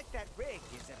looks like that rig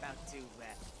is about to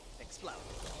explode.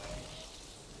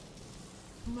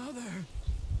 Mother,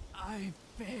 I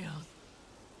failed.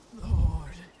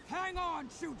 Lord. Hang on,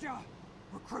 Shuja!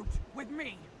 Recruit with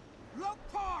me.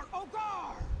 Lokar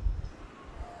Ogar!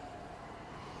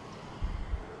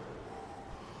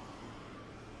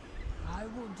 I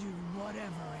will do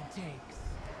whatever it takes.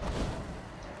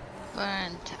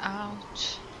 Burnt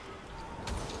out.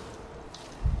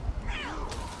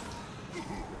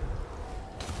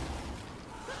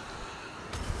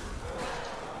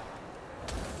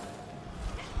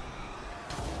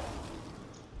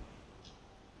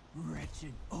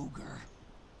 Wretched ogre.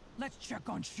 Let's check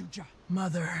on Shuja.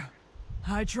 Mother,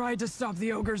 I tried to stop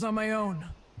the ogres on my own,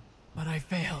 but I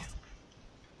failed.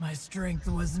 My strength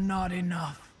was not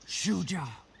enough. Shuja,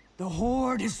 the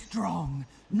Horde is strong,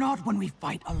 not when we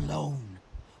fight alone,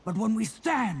 but when we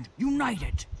stand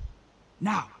united.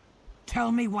 Now,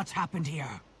 tell me what's happened here.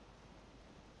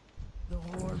 The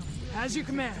Horde, as you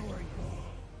command.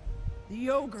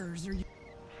 The ogres are...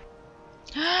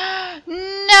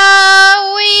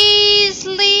 No,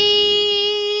 Weasley!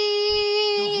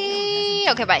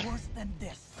 Okay, bye.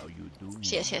 How you do?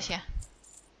 See ya.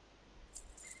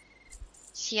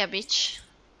 See ya, bitch.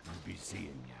 I'll be seeing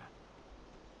ya.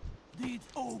 These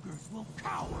ogres will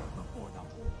cower before the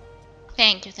Horde.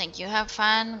 Thank you. Have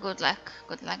fun. Good luck.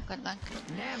 Never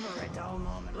a dull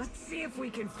moment. Let's see if we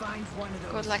can find one of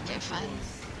those. Good luck, have fun.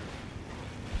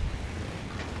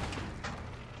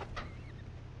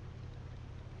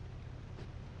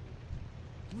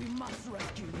 We must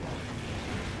rescue them.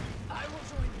 I will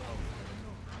join both.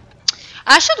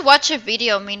 I should watch a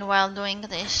video meanwhile doing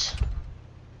this.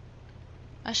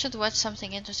 I should watch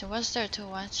something interesting. What's there to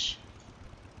watch?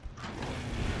 They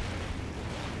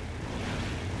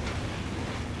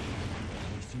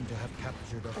seem to have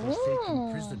captured a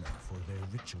forsaken prisoner for their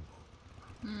ritual.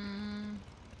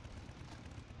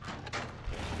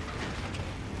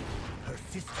 Her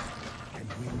sister can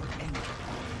win anything.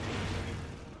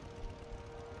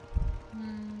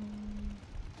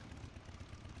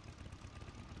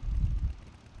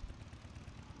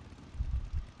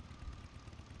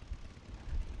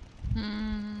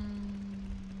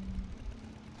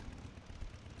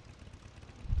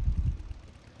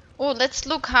 Oh, let's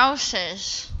look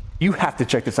houses. You have to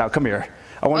check this out. Come here.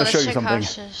 I want to show you something.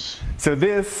 Houses. So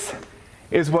this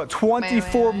is what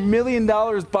 $24 million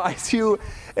buys you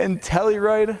in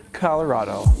Telluride,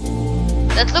 Colorado.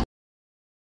 That look.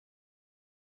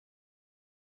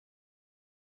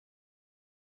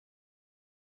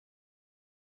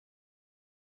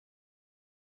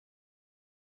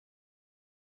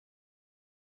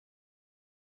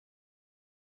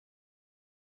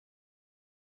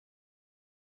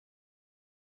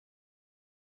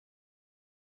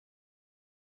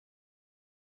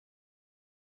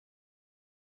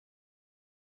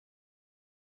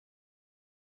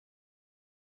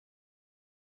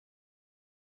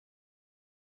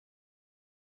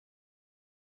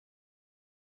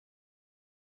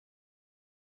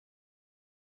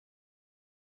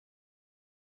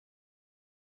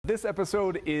 This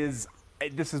episode is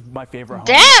my favorite home.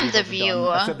 Damn, the view.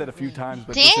 I've said that a few times,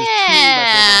 but Damn, this is truly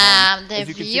my favorite home. As you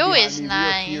the can see view behind is me,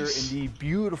 nice. We are here in the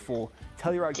beautiful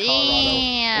Telluride, Colorado.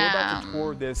 Damn. We're about to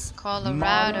tour this Colorado.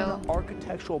 modern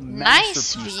architectural Nice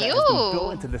masterpiece view. that has been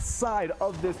built into the side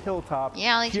of this hilltop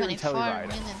Yeah, only here in 24 Telluride.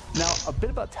 million. Now, a bit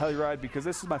about Telluride, because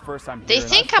this is my first time here. They and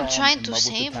think I've I'm fallen trying in to love with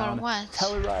the save or town. what?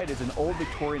 Telluride is an old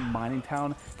Victorian mining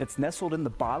town that's nestled in the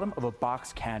bottom of a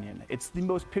box canyon. It's the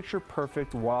most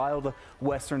picture-perfect, wild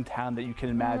western town that you can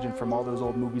imagine from all those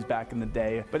old movies back in the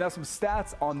day. But now some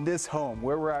stats on this home,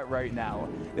 where we're at right now.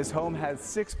 This home has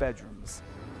 6 bedrooms,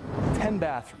 10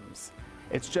 bathrooms.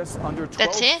 It's just under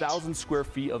 12,000 square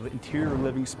feet of interior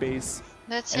living space.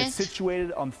 That's and it. It's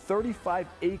situated on 35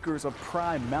 acres of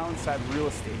prime mountainside real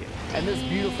estate. And this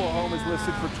beautiful home is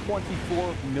listed for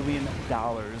 $24 million.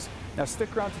 Now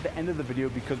stick around to the end of the video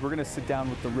because we're gonna sit down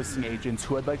with the listing agents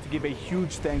who I'd like to give a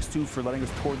huge thanks to for letting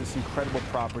us tour this incredible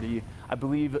property. I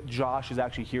believe Josh is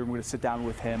actually here. We're gonna sit down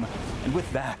with him. And with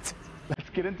that, let's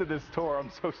get into this tour.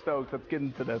 I'm so stoked. Let's get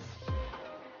into this.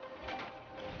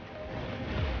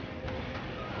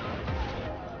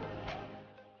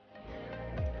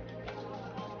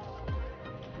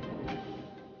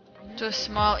 Too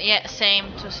small. Yeah,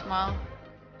 same. Too small.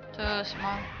 Too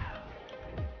small.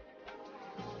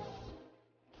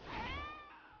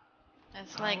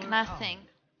 It's like nothing.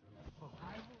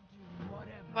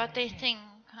 What they think,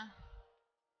 huh?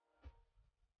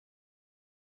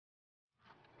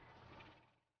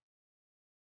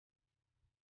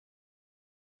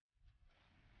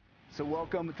 So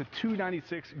welcome to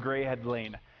 296 Grayhead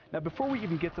Lane. Now before we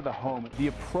even get to the home, the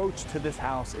approach to this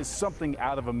house is something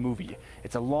out of a movie.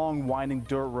 It's a long winding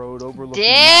dirt road overlooking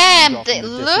Damn, mountains off in the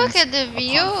look distance. at the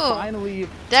view. Upon finally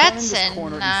That's turning this a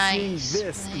corner nice and seeing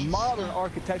this place. modern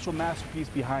architectural masterpiece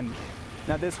behind me.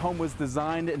 Now this home was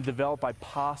designed and developed by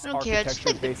Poss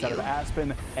Architecture based out of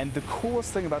Aspen. And the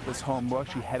coolest thing about this home, we'll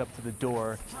actually head up to the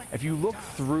door. If you look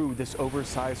through this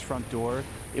oversized front door,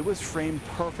 it was framed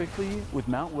perfectly with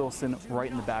Mount Wilson right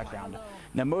in the background.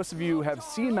 Now most of you have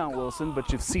seen Mount Wilson,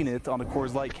 but you've seen it on a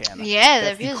Coors Light can. Yeah,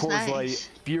 that's the view is Coors nice. Light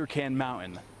beer can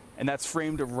mountain, and that's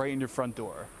framed right in your front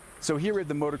door. So here we have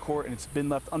the motor court, and it's been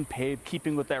left unpaved,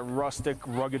 keeping with that rustic,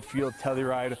 rugged feel of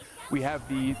Telluride. We have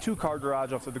the two-car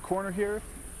garage off to the corner here.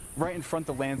 Right in front,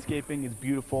 the landscaping is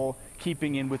beautiful,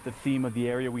 keeping in with the theme of the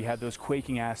area. We have those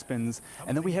quaking aspens,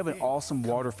 and then we have an awesome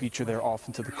water feature there off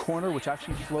into the corner, which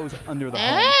actually flows under the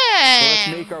home. So let's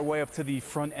make our way up to the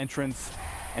front entrance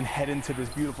and head into this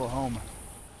beautiful home.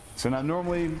 So now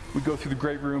normally we go through the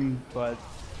great room, but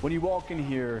when you walk in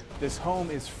here, this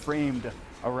home is framed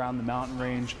around the mountain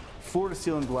range, floor to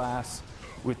ceiling glass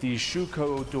with these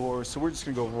Schuco doors. So we're just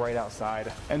gonna go right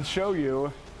outside and show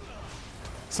you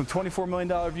some $24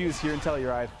 million views here in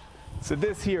Telluride. So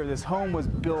this home was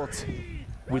built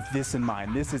with this in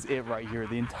mind. This is it right here.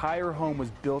 The entire home was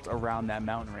built around that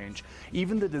mountain range.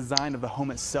 Even the design of the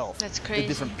home itself, that's crazy. The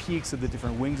different peaks of the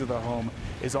different wings of the home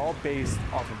is all based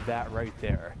off of that right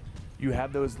there. You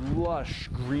have those lush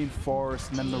green forests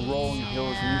and then the rolling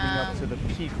hills leading up to the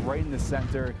peak right in the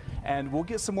center. And we'll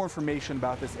get some more information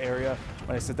about this area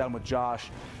when I sit down with Josh.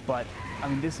 But I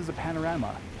mean, this is a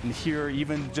panorama. And here,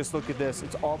 even just look at this,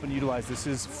 it's all been utilized. This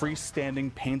is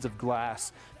freestanding panes of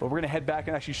glass. But we're gonna head back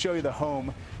and actually show you the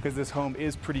home, because this home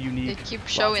is pretty unique. They keep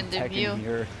showing the view.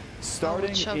 Here,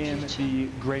 starting in the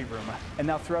great room. And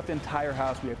now throughout the entire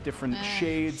house, we have different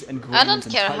shades and grains I don't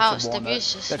and care types house, of the view walnut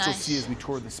is just that nice. you'll see as we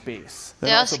tour the space. The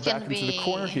Then house also back can into the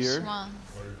corner be here, small.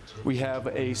 we have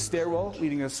a stairwell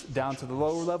leading us down to the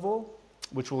lower level,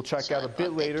 which we'll check out a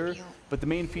bit later. But the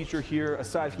main feature here,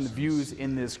 aside from the views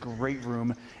in this great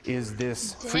room, is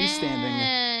this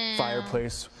freestanding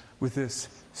fireplace with this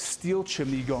steel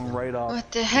chimney going right up.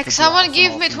 What the heck? with the Someone glass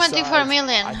give on me all three 24 sides.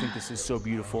 million. I think this is so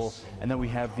beautiful. And then we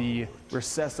have the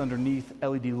recessed underneath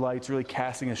LED lights really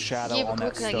casting a shadow Give on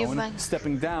that quickly, give stone. back.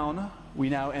 Stepping down, we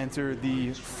now enter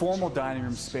the formal dining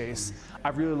room space. I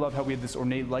really love how we have this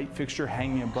ornate light fixture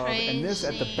hanging above. And this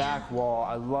at the Crazy. back wall,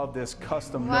 I love this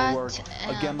custom What millwork.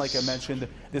 Again, like I else? mentioned,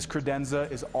 this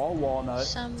credenza is all walnut.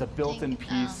 It's a built-in Something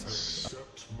piece. else.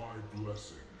 Accept my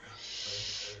blessing.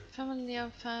 Family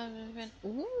of five.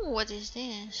 Ooh, what is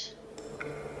this?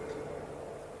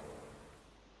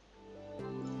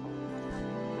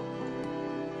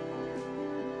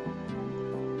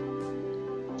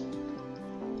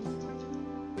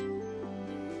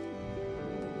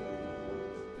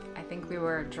 I think we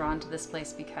were drawn to this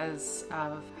place because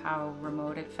of how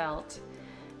remote it felt,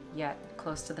 yet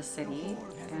close to the city,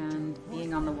 and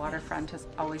being on the waterfront has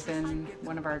always been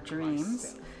one of our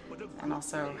dreams, and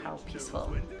also how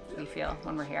peaceful we feel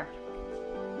when we're here.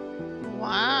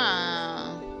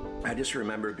 Wow. I just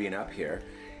remember being up here.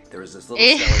 There was this little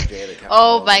stellar jay that kept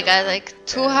Oh following my me god, around, like and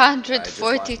I just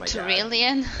lost 240 my dad.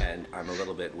 trillion. And I'm a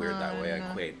little bit weird that way. I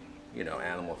equate, you know,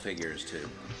 animal figures to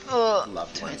Oh,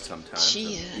 loved ones sometimes. And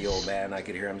Jesus. the old man, I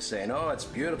could hear him saying, "Oh, it's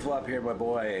beautiful up here, my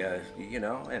boy," you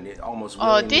know, and it almost. Oh,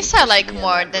 willing me these to are push like me in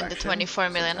more that than the direction. 24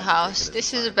 million Sometimes I take house. it as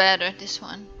This a is sign. better, this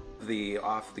one. The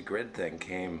off the grid thing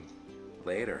came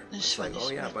later. This It's like, one oh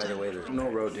is yeah, by the way, there's no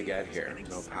road to get here,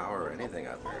 no power or anything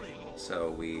up here.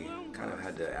 So we kind of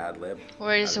had to ad lib.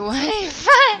 Where is out of necessity.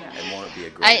 Wi-Fi? And won't be a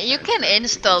great You can adventure. We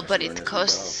install, just but learn it as we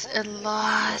costs go. a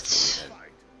lot.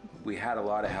 We had a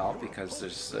lot of help because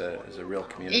there's a real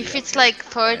community. If up it's here.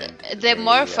 like And the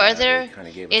more they further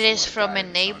kinda gave us it a is lot of from a guidance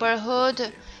on neighborhood,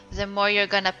 what to do. the more you're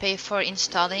gonna pay for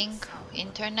installing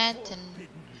internet and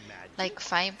like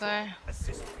fiber.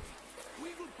 We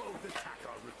will both attack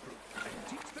our recruit and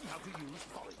teach them how to use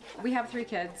volleyball. We have 3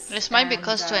 kids. This might be and,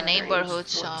 close to a they're neighborhood, aged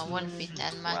so it wouldn't be 14,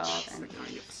 that 12, much. and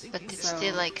 8. But it's So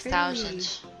still like fairly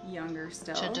thousands. younger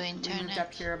still. to do We moved internet.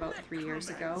 up here about 3 years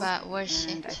ago. But worth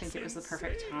and it. I think it was the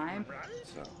perfect time.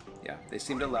 So yeah, they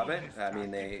seem to love it. I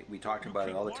mean, we talk about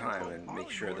it all the time and make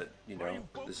sure that, you know,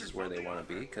 this is where they want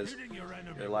to be, because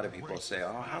a lot of people say,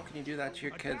 oh, how can you do that to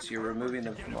your kids? You're removing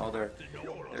them from all their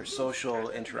social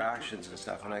interactions and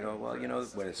stuff. And I go, well, you know,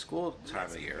 when it's school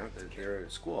time of year, they're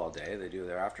at school all day, they do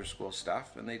their after school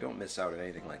stuff, and they don't miss out on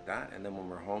anything like that. And then when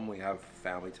we're home, we have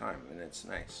family time, and it's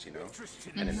nice, you know.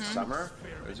 And in the summer,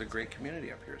 there's a great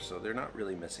community up here, so they're not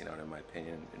really missing out, in my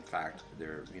opinion. In fact,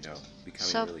 they're, you know, becoming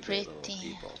So really great little pretty.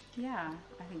 people. Yeah,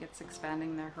 I think it's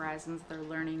expanding their horizons. They're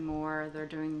learning more. They're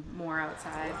doing more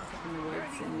outside in the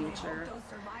woods, in nature,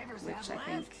 which I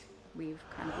think we've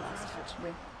kind of lost touch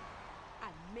with.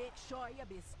 And make sure you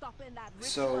be stopping that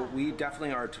So we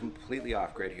definitely are completely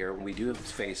off-grid here. We do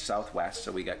face southwest,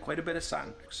 so we get quite a bit of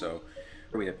sun. So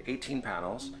we have 18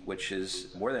 panels, which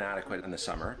is more than adequate in the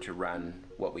summer to run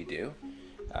what we do.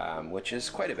 Which is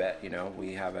quite a bit, you know.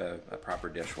 We have a proper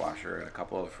dishwasher and a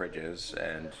couple of fridges,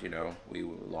 and you know, we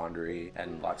laundry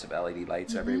and lots of LED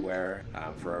lights everywhere.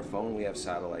 For our phone, we have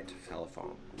satellite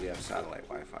telephone, we have satellite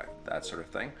Wi-Fi, that sort of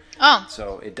thing. Oh,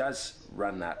 so it does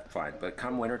run that fine. But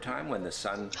come wintertime, when the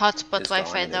sun hotspot is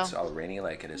Wi-Fi gone and though. it's all rainy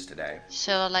like it is today.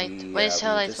 Satellite. What is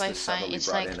satellite Wi-Fi? It's It's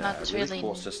like not a really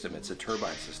cool system. It's a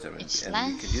turbine system,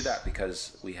 and we can do that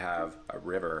because we have a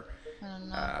river.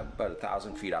 About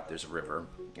 1,000 feet up, there's a river,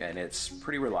 and it's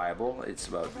pretty reliable. It's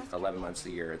about 11 months a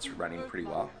year. It's running pretty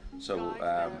well. So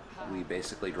we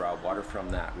basically draw water from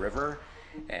that river,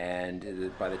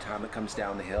 and by the time it comes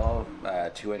down the hill,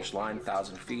 2-inch line,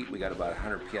 1,000 feet, we got about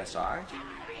 100 psi,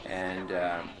 and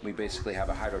we basically have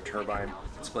a hydro turbine.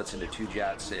 It splits into 2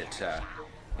 jets.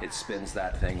 It spins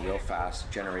that thing real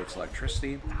fast, generates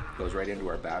electricity, goes right into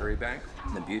our battery bank.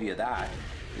 And the beauty of that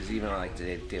is, even like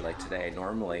day like today,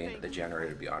 normally the generator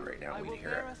would be on right now, we'd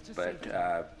hear it. But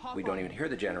we don't even hear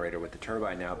the generator with the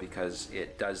turbine now because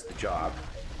it does the job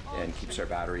and keeps our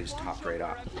batteries topped right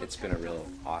up. It's been a real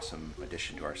awesome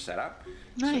addition to our setup.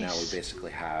 Nice. So now we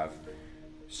basically have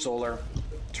solar,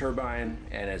 turbine,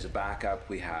 and as a backup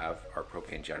we have our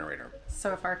propane generator.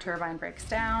 So if our turbine breaks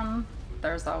down,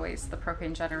 there's always the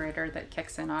propane generator that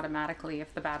kicks in automatically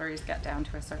if the batteries get down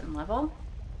to a certain level.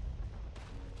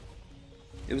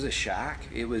 It was a shack.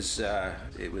 It was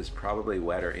probably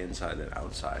wetter inside than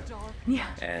outside. Yeah.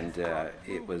 And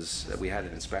we had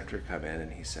an inspector come in,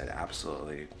 and he said,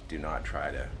 absolutely do not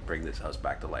try to bring this house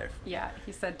back to life. Yeah,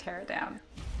 he said tear it down.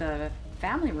 The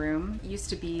family room used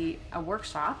to be a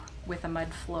workshop with a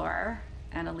mud floor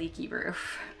and a leaky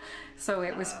roof. So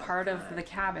it was part of the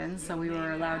cabin, so we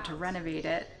were allowed to renovate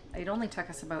it. It only took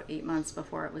us about 8 months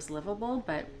before it was livable,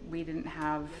 but we didn't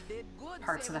have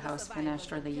parts of the house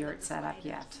finished or the yurt set up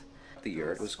yet. The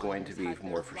yurt was going to be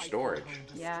more for storage.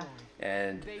 Yeah.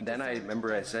 And then I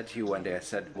remember I said to you one day, I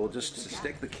said, we'll just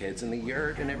stick the kids in the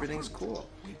yurt and everything's cool.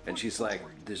 And she's like,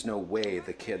 there's no way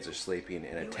the kids are sleeping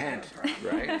in a tent,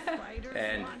 right?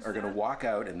 And are gonna walk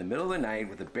out in the middle of the night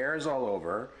with the bears all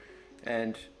over.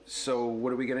 And so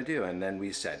what are we gonna do? And then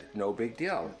we said, no big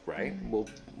deal, right?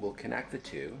 We'll connect the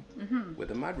two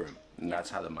with a mudroom. And that's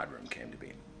how the mudroom came to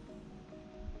be.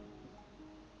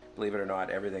 Believe it or not,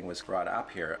 everything was brought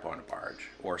up here on a barge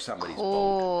or somebody's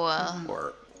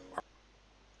boat.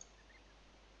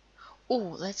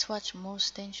 Oh, let's watch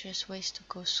most dangerous ways to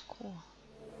go school.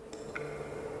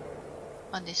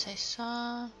 On this I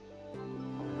saw.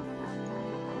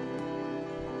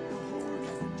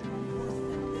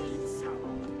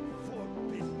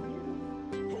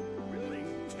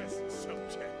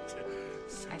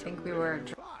 I think we were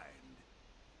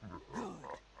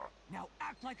Now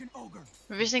act like an ogre.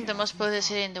 Visiting the most polluted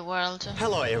city in the world.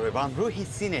 Hello everyone, Ruhi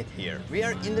Sinet here. We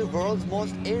are in the world's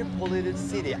most air-polluted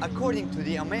city according to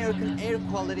the American Air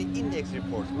Quality Index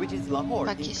report, which is Lahore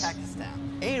in Pakistan.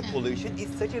 Air pollution is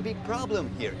such a big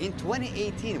problem here. In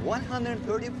 2018,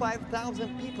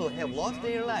 135,000 people have lost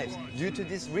their lives due to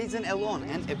this reason alone,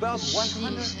 and about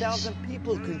 100,000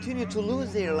 people continue to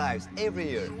lose their lives every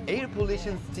year. Air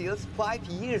pollution steals 5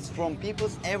 years from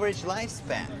people's average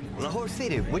lifespan. Lahore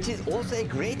City, which is also a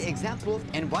great example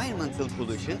of environmental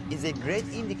pollution, is a great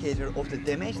indicator of the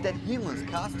damage that humans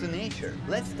cause to nature.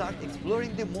 Let's start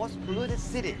exploring the most polluted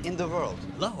city in the world.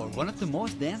 Lahore, one of the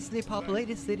most densely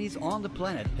populated cities on the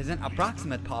planet, has an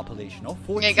approximate population of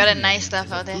 40 Yeah, got a nice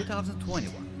stuff out there.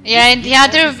 2021. Yeah, in the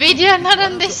other video, not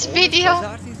on this video.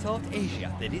 Bazaars in South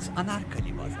Asia, that is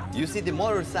Anarkali Bazaar. You see the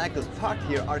motorcycles parked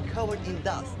here are covered in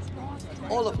dust.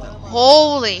 All of them.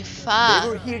 Holy fuck. They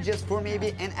were here just for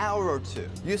maybe an hour or two.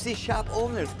 You see shop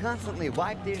owners constantly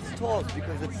wipe their stalls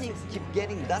because the things keep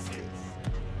getting dusty.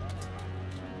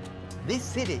 This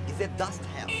city is a dust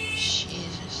hell.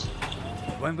 Jesus.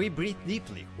 When we breathe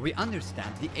deeply, we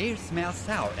understand the air smells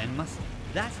sour and musty.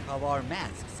 That's how our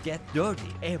masks get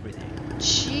dirty every day.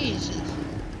 Jesus.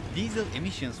 Diesel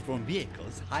emissions from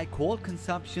vehicles, high coal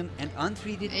consumption, and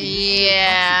untreated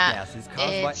gases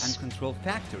caused by uncontrolled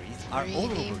factories are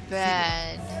all over the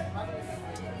bad.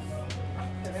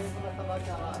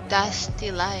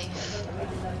 Dusty life.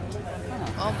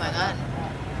 Oh my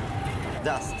god.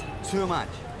 Dust. Too much.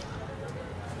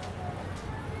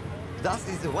 Dust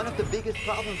is one of the biggest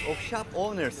problems of shop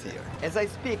owners here. As I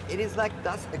speak, it is like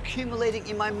dust accumulating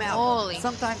in my mouth. Holy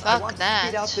Sometimes fuck I want that. to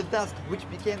spit out the dust, which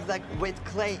becomes like wet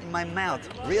clay in my mouth.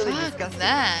 Really Fuck disgusting.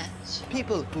 that.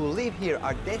 People who live here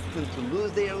are destined to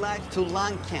lose their lives to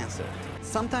lung cancer.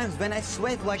 Sometimes when I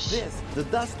sweat like this, the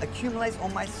dust accumulates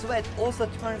on my sweat, also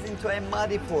turns into a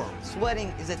muddy form. Sweating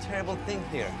is a terrible thing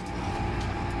here.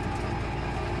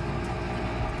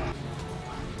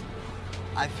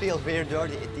 I feel very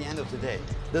dirty at the end of the day.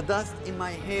 The dust in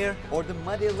my hair or the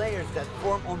muddy layers that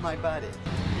form on my body.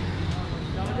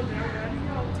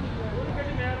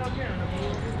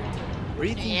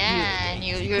 Breathing Yeah, and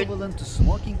here is you're equivalent to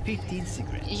smoking 15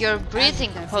 cigarettes. you're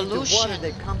breathing The pollution water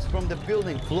that comes from the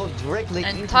building flows directly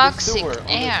and into toxic the sewer on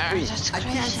air. the street. That's I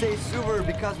can't say crazy. sewer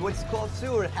because what's called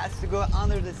sewer has to go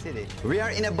under the city. We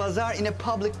are in a bazaar in a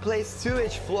public place.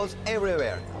 Sewage flows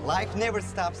everywhere. Life never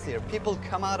stops here. People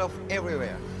come out of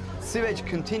everywhere. Sewage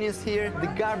continues here. The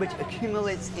garbage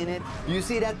accumulates in it. You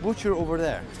see that butcher over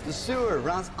there? The sewer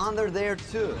runs under there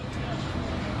too.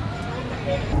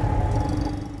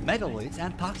 Metalloids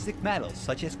and toxic metals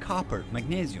such as copper,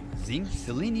 magnesium, zinc,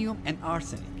 selenium, and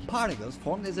arsenic. Particles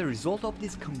formed as a result of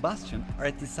this combustion are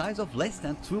at the size of less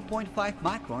than 2.5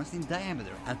 microns in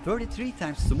diameter and 33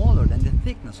 times smaller than the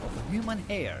thickness of a human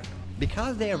hair.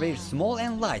 Because they are very small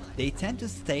and light, they tend to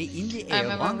stay in the I air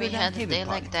remember longer we than had a heavy day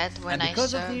like particles. that when And I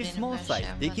because of served their in small size,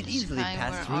 they can the easily sky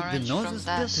pass were through the orange from nose's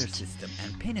filter dust. system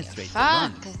and penetrate the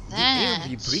Fuck lungs. The air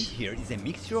we that. breathe here is a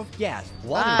mixture of gas,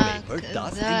 water Fuck vapor,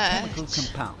 dust, that. and chemical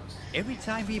compounds. Every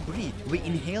time we breathe, we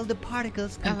inhale the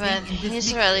particles But contained in this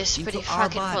Israel mixture is pretty into our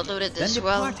fucking body. polluted Then as the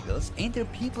well. particles enter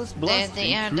people's The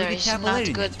bloodstream air through there the is not capillary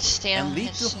good network still. and lead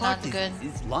It's to heart not good.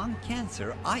 diseases, lung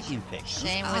cancer, eye infections,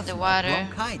 Same with the asthma, water.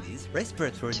 bronchitis,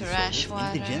 respiratory Trash disorders in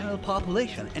water. the general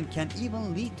population, and can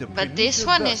even lead to But this premature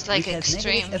one birth, is like which has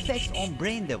extreme. negative effects on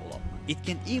brain development. It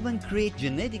can even create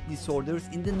genetic disorders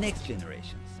in the next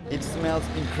generations. It smells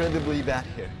incredibly bad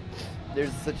here.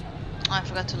 There's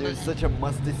such a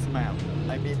musty smell.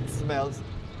 I mean, it smells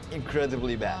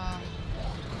incredibly bad.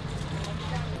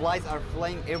 Flies are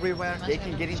flying everywhere. They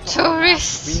can get into our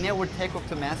masks. We never take off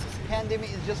the masks.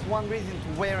 Pandemic is just one reason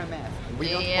to wear a mask. We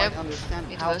don't quite understand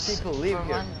how people live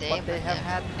here, but they have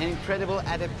had an incredible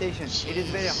adaptation. It is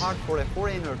very hard for a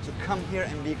foreigner to come here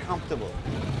and be comfortable.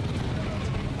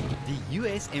 The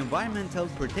U.S. Environmental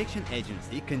Protection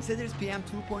Agency considers PM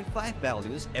 2.5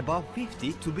 values above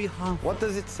 50 to be harmful. What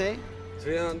does it say?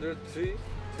 303,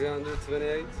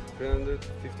 328,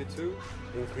 352,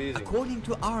 increasing. According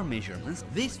to our measurements,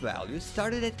 this value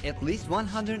started at least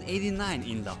 189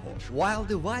 in Lahore, while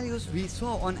the values we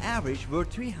saw on average were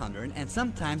 300 and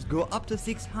sometimes go up to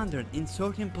 600 in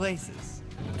certain places.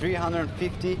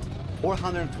 350,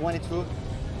 422,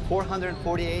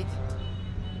 448.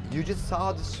 You just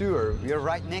saw the sewer. We are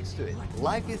right next to it.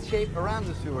 Life is shaped around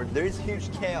the sewer. There is huge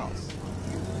chaos.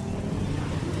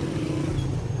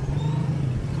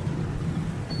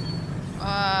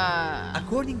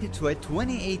 According to a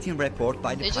 2018 report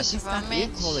by the Pakistan Air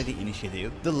Quality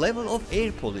Initiative, the level of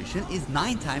air pollution is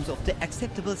 9 times of the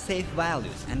acceptable safe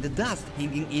values, and the dust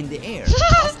hanging in the air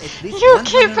costs at least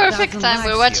UK perfect 100,000 time.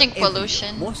 We're lives watching here every year.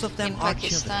 pollution Most of them in are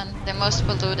Pakistan, children. the most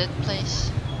polluted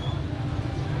place.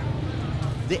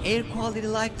 The Air Quality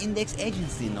Life Index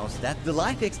Agency notes that the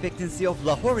life expectancy of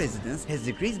Lahore residents has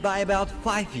decreased by about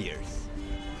 5 years.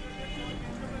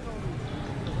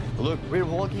 Look, we're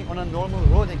walking on a normal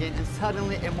road again and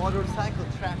suddenly a motorcycle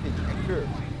traffic occurred.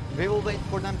 We will wait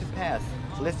for them to pass.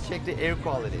 Let's check the air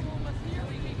quality.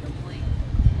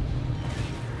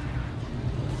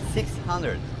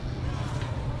 600.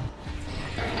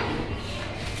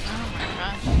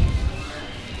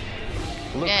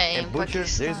 Look, Yeah, a in butcher,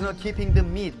 there's no keeping the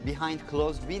meat behind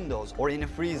closed windows or in a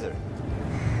freezer.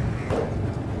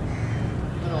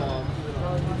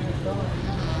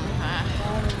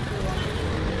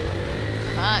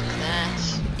 Fuck that.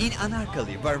 In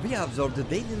Anarkali, where we observed the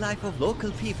daily life of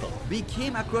local people, we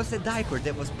came across a diaper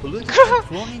that was polluted and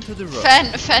thrown into the road.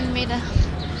 Fan meet up.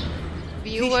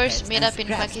 Viewers meet up in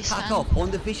Cut Pakistan. off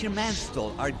on the fisherman's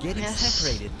stall are getting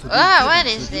separated to be What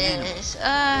given is to the animals. this?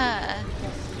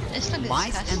 This looks Mice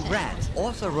disgusting. and rats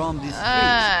also roam the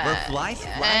streets where flies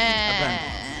fly in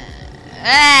abundance.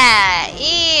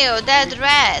 Ew, that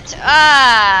rat.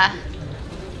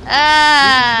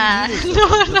 Fish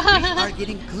are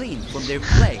getting cleaned from their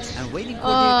flakes and waiting for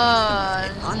their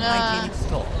customers at unhygienic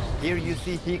stalls. Here you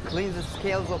see he cleans the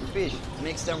scales of fish,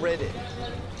 makes them ready.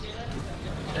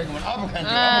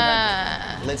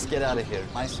 Let's get out of here.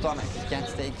 My stomach can't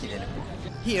take it anymore.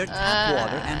 Here, tap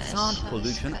water and sound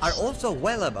pollution are also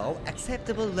well above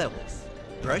acceptable levels.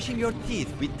 Brushing your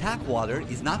teeth with tap water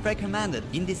is not recommended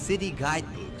in the city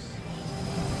guidebooks.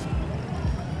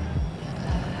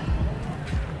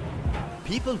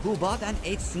 People who bought and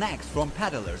ate snacks from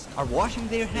peddlers are washing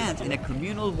their hands in a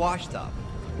communal washtub.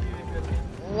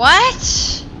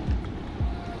 What?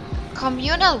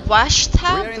 Communal wash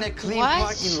tub? We are in a clean What?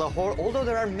 park in Lahore, although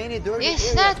there are many dirty It's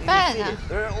areas not in bad. the city.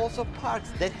 There are also parks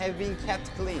that have been kept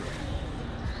clean.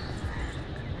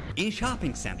 In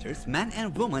shopping centers, men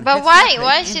and women But have why? separate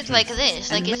Why is it like entrances,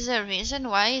 this? and Like, is there a reason?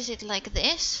 Why is it like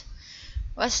this?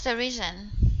 What's the reason?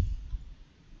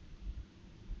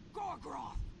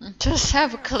 Just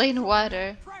have clean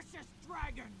water.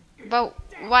 But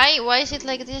why? Why is it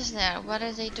like this there? What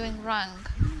are they doing wrong?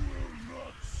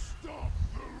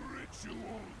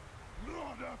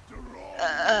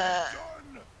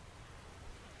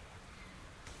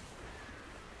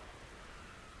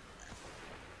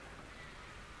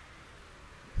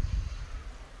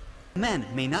 Men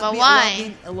may not But be why? allowed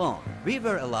in alone. We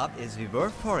were allowed as we were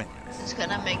foreigners. It's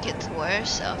gonna make it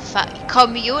worse.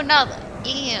 Communal.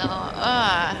 Ew.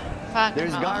 Fuck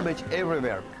There's no. garbage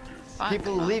everywhere. Fuck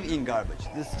People no. live in garbage.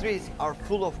 The streets are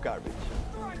full of garbage.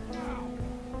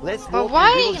 Let's But walk why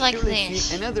and we will like surely this?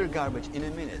 see another garbage in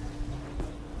a minute.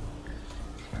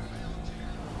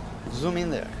 Zoom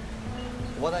in there.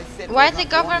 What I said Why was the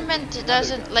not wrong. government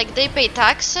doesn't, like, they pay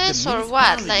taxes or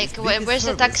what? Like, where's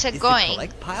the tax To going?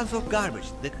 collect piles of garbage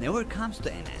that never comes to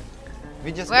an end.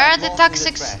 We just Where got are the lost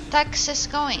in the taxes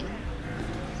trash. going?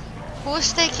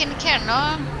 Who's taking care?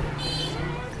 No.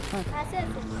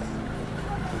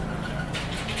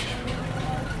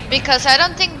 Because I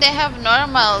don't think they have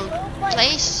normal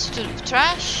place to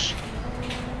trash.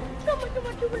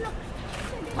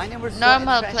 I never saw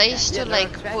Normal a trash place can. to, Yeah, there are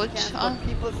like, trash put cans, on. but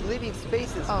people's living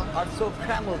spaces are so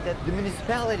crammed that the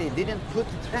municipality didn't put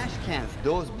the trash cans,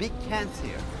 those big cans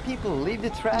here. People leave the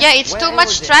trash. Yeah, it's too wherever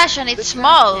much they trash are. and The it's trash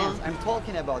small. cans I'm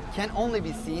talking about can only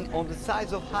be seen on the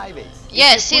sides of highways.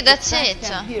 Yeah, If you see, put the that's trash it.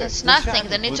 can here, That's the nothing. traffic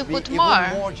They need to would be put even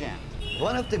more. jammed.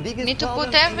 One of the biggest Need to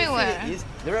put problems in the everywhere. city is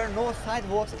there are no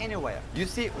sidewalks anywhere. You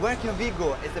see, where can we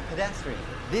go as a pedestrian?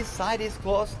 This side is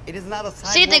closed. It is not a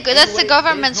sidewalk. See, that's the anyway. There is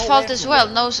government's nowhere fault as to well.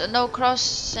 go. No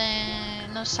cross,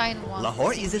 no sidewalk.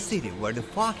 Lahore is a city where the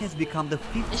fog has become the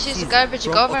fifth This is season. garbage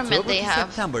From government October they to have.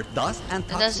 September, dust and It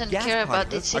toxic doesn't gas care about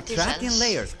particles its are trapped in citizens.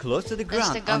 layers close to the That's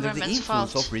ground the under the government's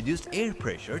influence fault. of reduced air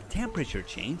pressure, temperature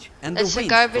change, and That's the the winds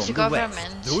garbage from the west.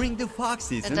 government. During the fog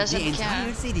season, the doesn't entire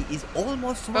care. city is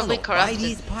almost Probably swallowed by corrupted.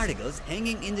 these particles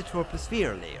hanging in the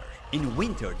troposphere layer. In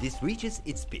winter, this reaches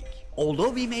its peak. Although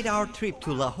we made our trip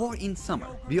to Lahore in summer,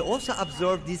 we also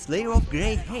observed this layer of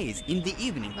grey haze in the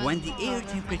evening when the air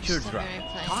temperature drops.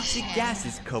 Toxic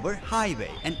gases cover highway,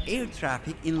 and air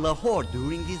traffic in Lahore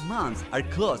during these months are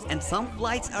closed and some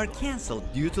flights are cancelled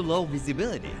due to low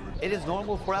visibility. It is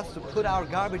normal for us to put our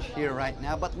garbage here right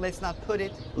now, but let's not put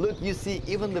it. Look, you see,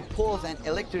 even the poles and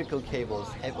electrical cables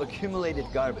have accumulated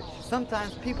garbage.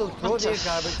 Sometimes people throw What the their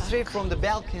garbage straight from the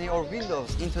balcony or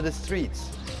windows into the streets.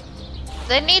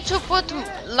 They need to put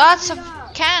lots of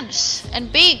cans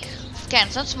and big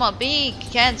cans, not small, big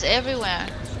cans everywhere.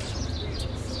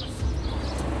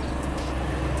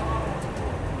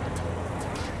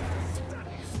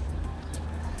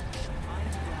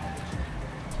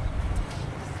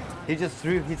 He just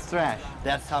threw his trash.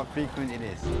 That's how frequent it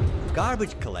is.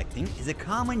 Garbage collecting is a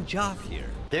common job here.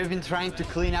 They've been trying to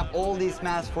clean up all these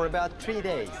masks for about 3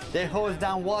 days. They hose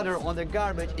down water on the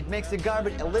garbage. It makes the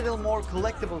garbage a little more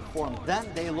collectible form. Then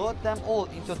they load them all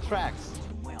into trucks.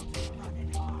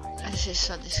 This is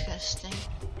so disgusting.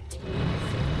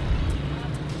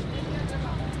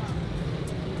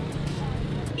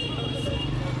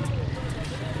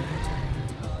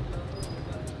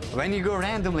 When you go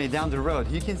randomly down the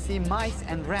road, you can see mice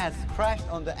and rats crashed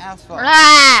on the asphalt.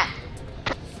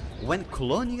 When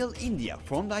colonial India,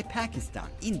 formed by Pakistan,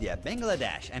 India,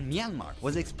 Bangladesh and Myanmar,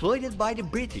 was exploited by the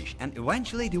British and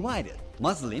eventually divided,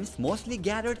 Muslims mostly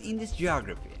gathered in this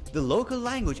geography. The local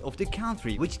language of the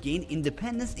country, which gained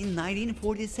independence in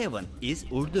 1947, is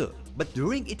Urdu. But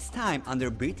during its time under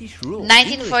British rule,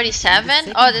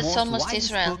 1947? Oh, that's almost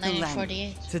Israel,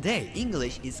 1948. Today,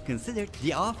 English is considered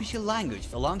the official language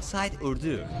alongside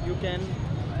Urdu. You can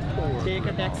take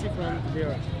a taxi from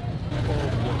there.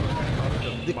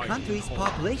 The country's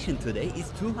population today is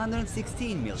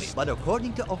 216 million, but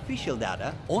according to official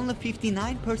data, only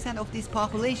 59% of this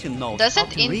population knows how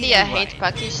Doesn't to read India and hate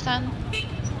write. Pakistan?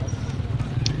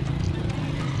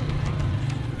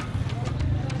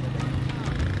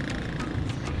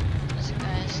 This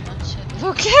guy is not shit.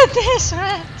 Look at this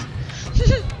rat!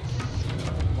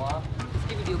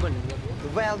 The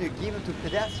value given to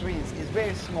pedestrians is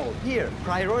very small. Here,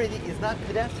 priority is not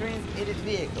pedestrians, it is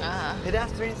vehicles.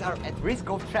 Pedestrians are at risk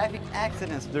of traffic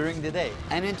accidents during the day.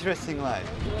 An interesting life.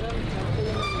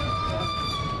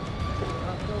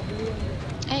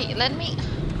 Hey, let me...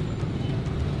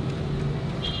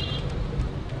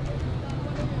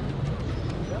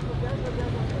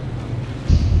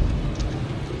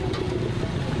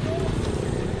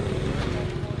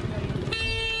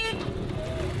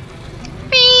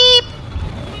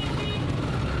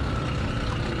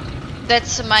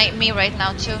 That's me right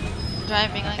now too,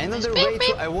 driving like Another this. way Beep,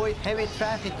 beep. to avoid heavy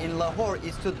traffic in Lahore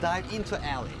is to dive into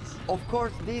alleys. Of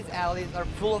course, these alleys are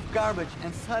full of garbage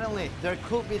and suddenly there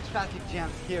could be traffic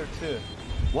jams here too.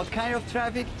 What kind of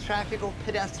traffic? Traffic of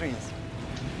pedestrians.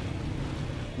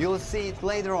 You'll see it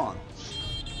later on.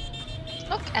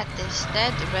 Look at this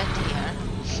dead red here.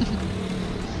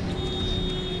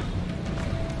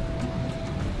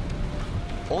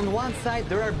 On one side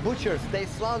there are butchers, they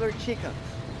slaughter chickens.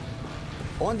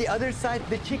 On the other side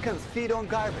the chickens feed on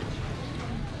garbage.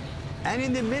 And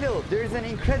in the middle there is an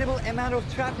incredible amount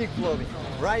of traffic flowing.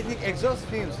 Rising exhaust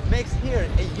fumes makes here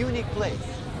a unique place.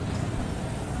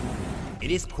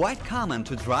 It is quite common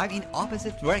to drive in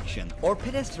opposite direction or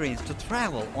pedestrians to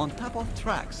travel on top of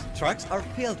trucks. Trucks are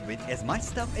filled with as much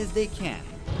stuff as they can.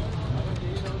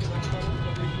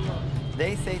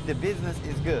 They say the business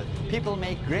is good. People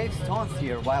make gravestones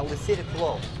here while the city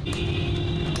flows.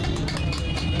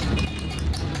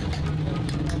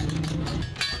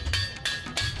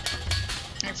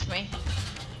 That's me.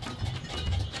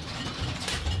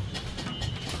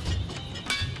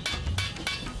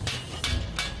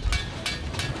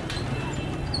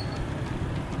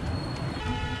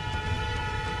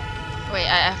 Wait,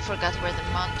 I forgot where the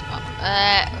mount.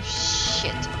 Oh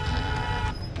shit.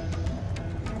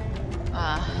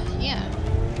 Yeah.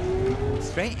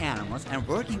 Stray animals and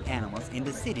working animals in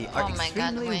the city are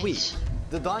extremely weak.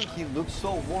 The donkey looks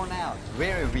so worn out,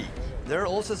 very weak. There are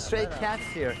also stray cats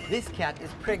here. This cat is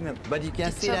pregnant, but you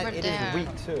can see that it is weak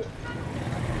too.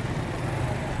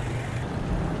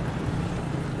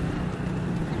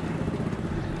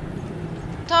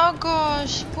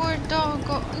 Doggos, poor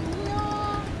doggo.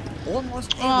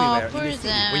 Almost everywhere in poor the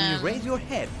city, when you them. raise your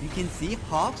head, you can see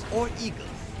hawks or eagles.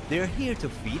 They're here to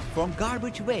feed from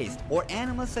garbage waste or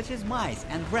animals such as mice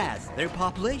and rats. Their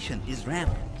population is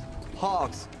rampant.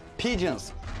 Hawks,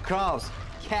 pigeons, crows,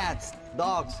 cats,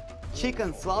 dogs,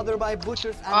 chickens slaughtered by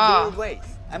butchers and their waste.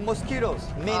 And mosquitoes,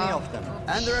 many of them.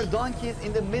 And there are donkeys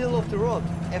in the middle of the road,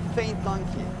 a faint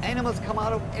donkey. Animals come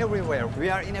out of everywhere. We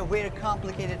are in a very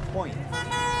complicated point.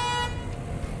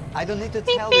 I don't need to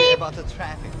tell you about the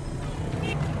traffic.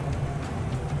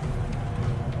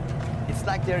 It's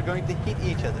like they're going to hit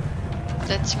each other.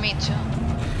 That's me too.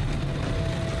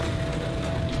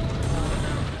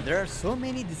 There are so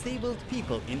many disabled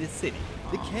people in the city.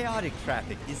 The chaotic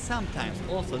traffic is sometimes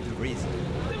also the reason.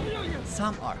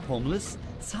 Some are homeless,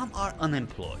 some are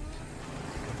unemployed.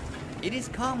 It is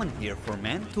common here for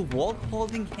men to walk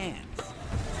holding hands.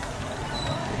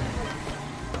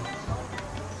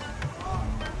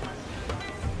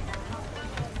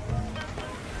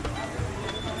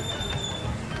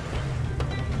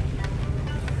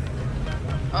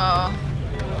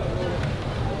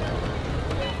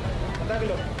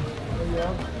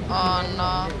 Oh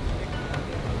no.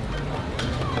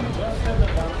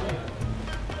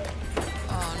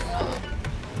 Oh no.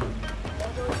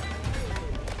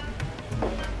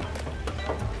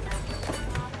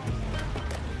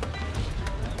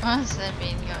 Must have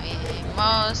been the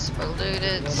most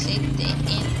polluted city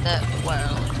in the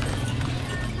world.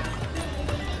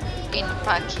 In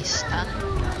Pakistan.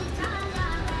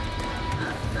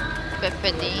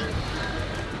 Pepedi.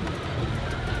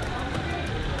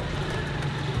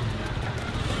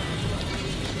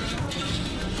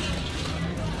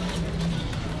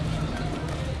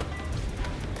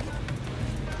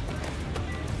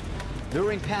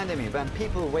 During pandemic, when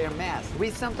people wear masks,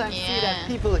 we sometimes see that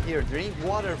people here drink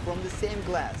water from the same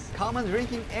glass. Common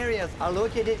drinking areas are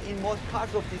located in most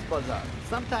parts of this bazaar.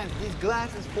 Sometimes these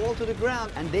glasses fall to the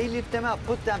ground and they lift them up,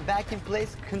 put them back in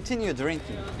place, continue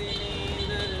drinking.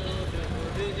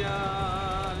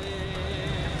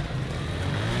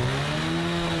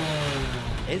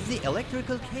 As the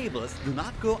electrical cables do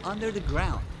not go under the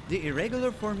ground, the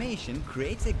irregular formation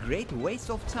creates a great waste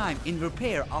of time in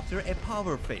repair after a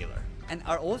power failure, and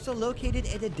are also located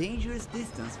at a dangerous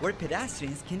distance where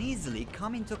pedestrians can easily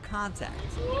come into contact.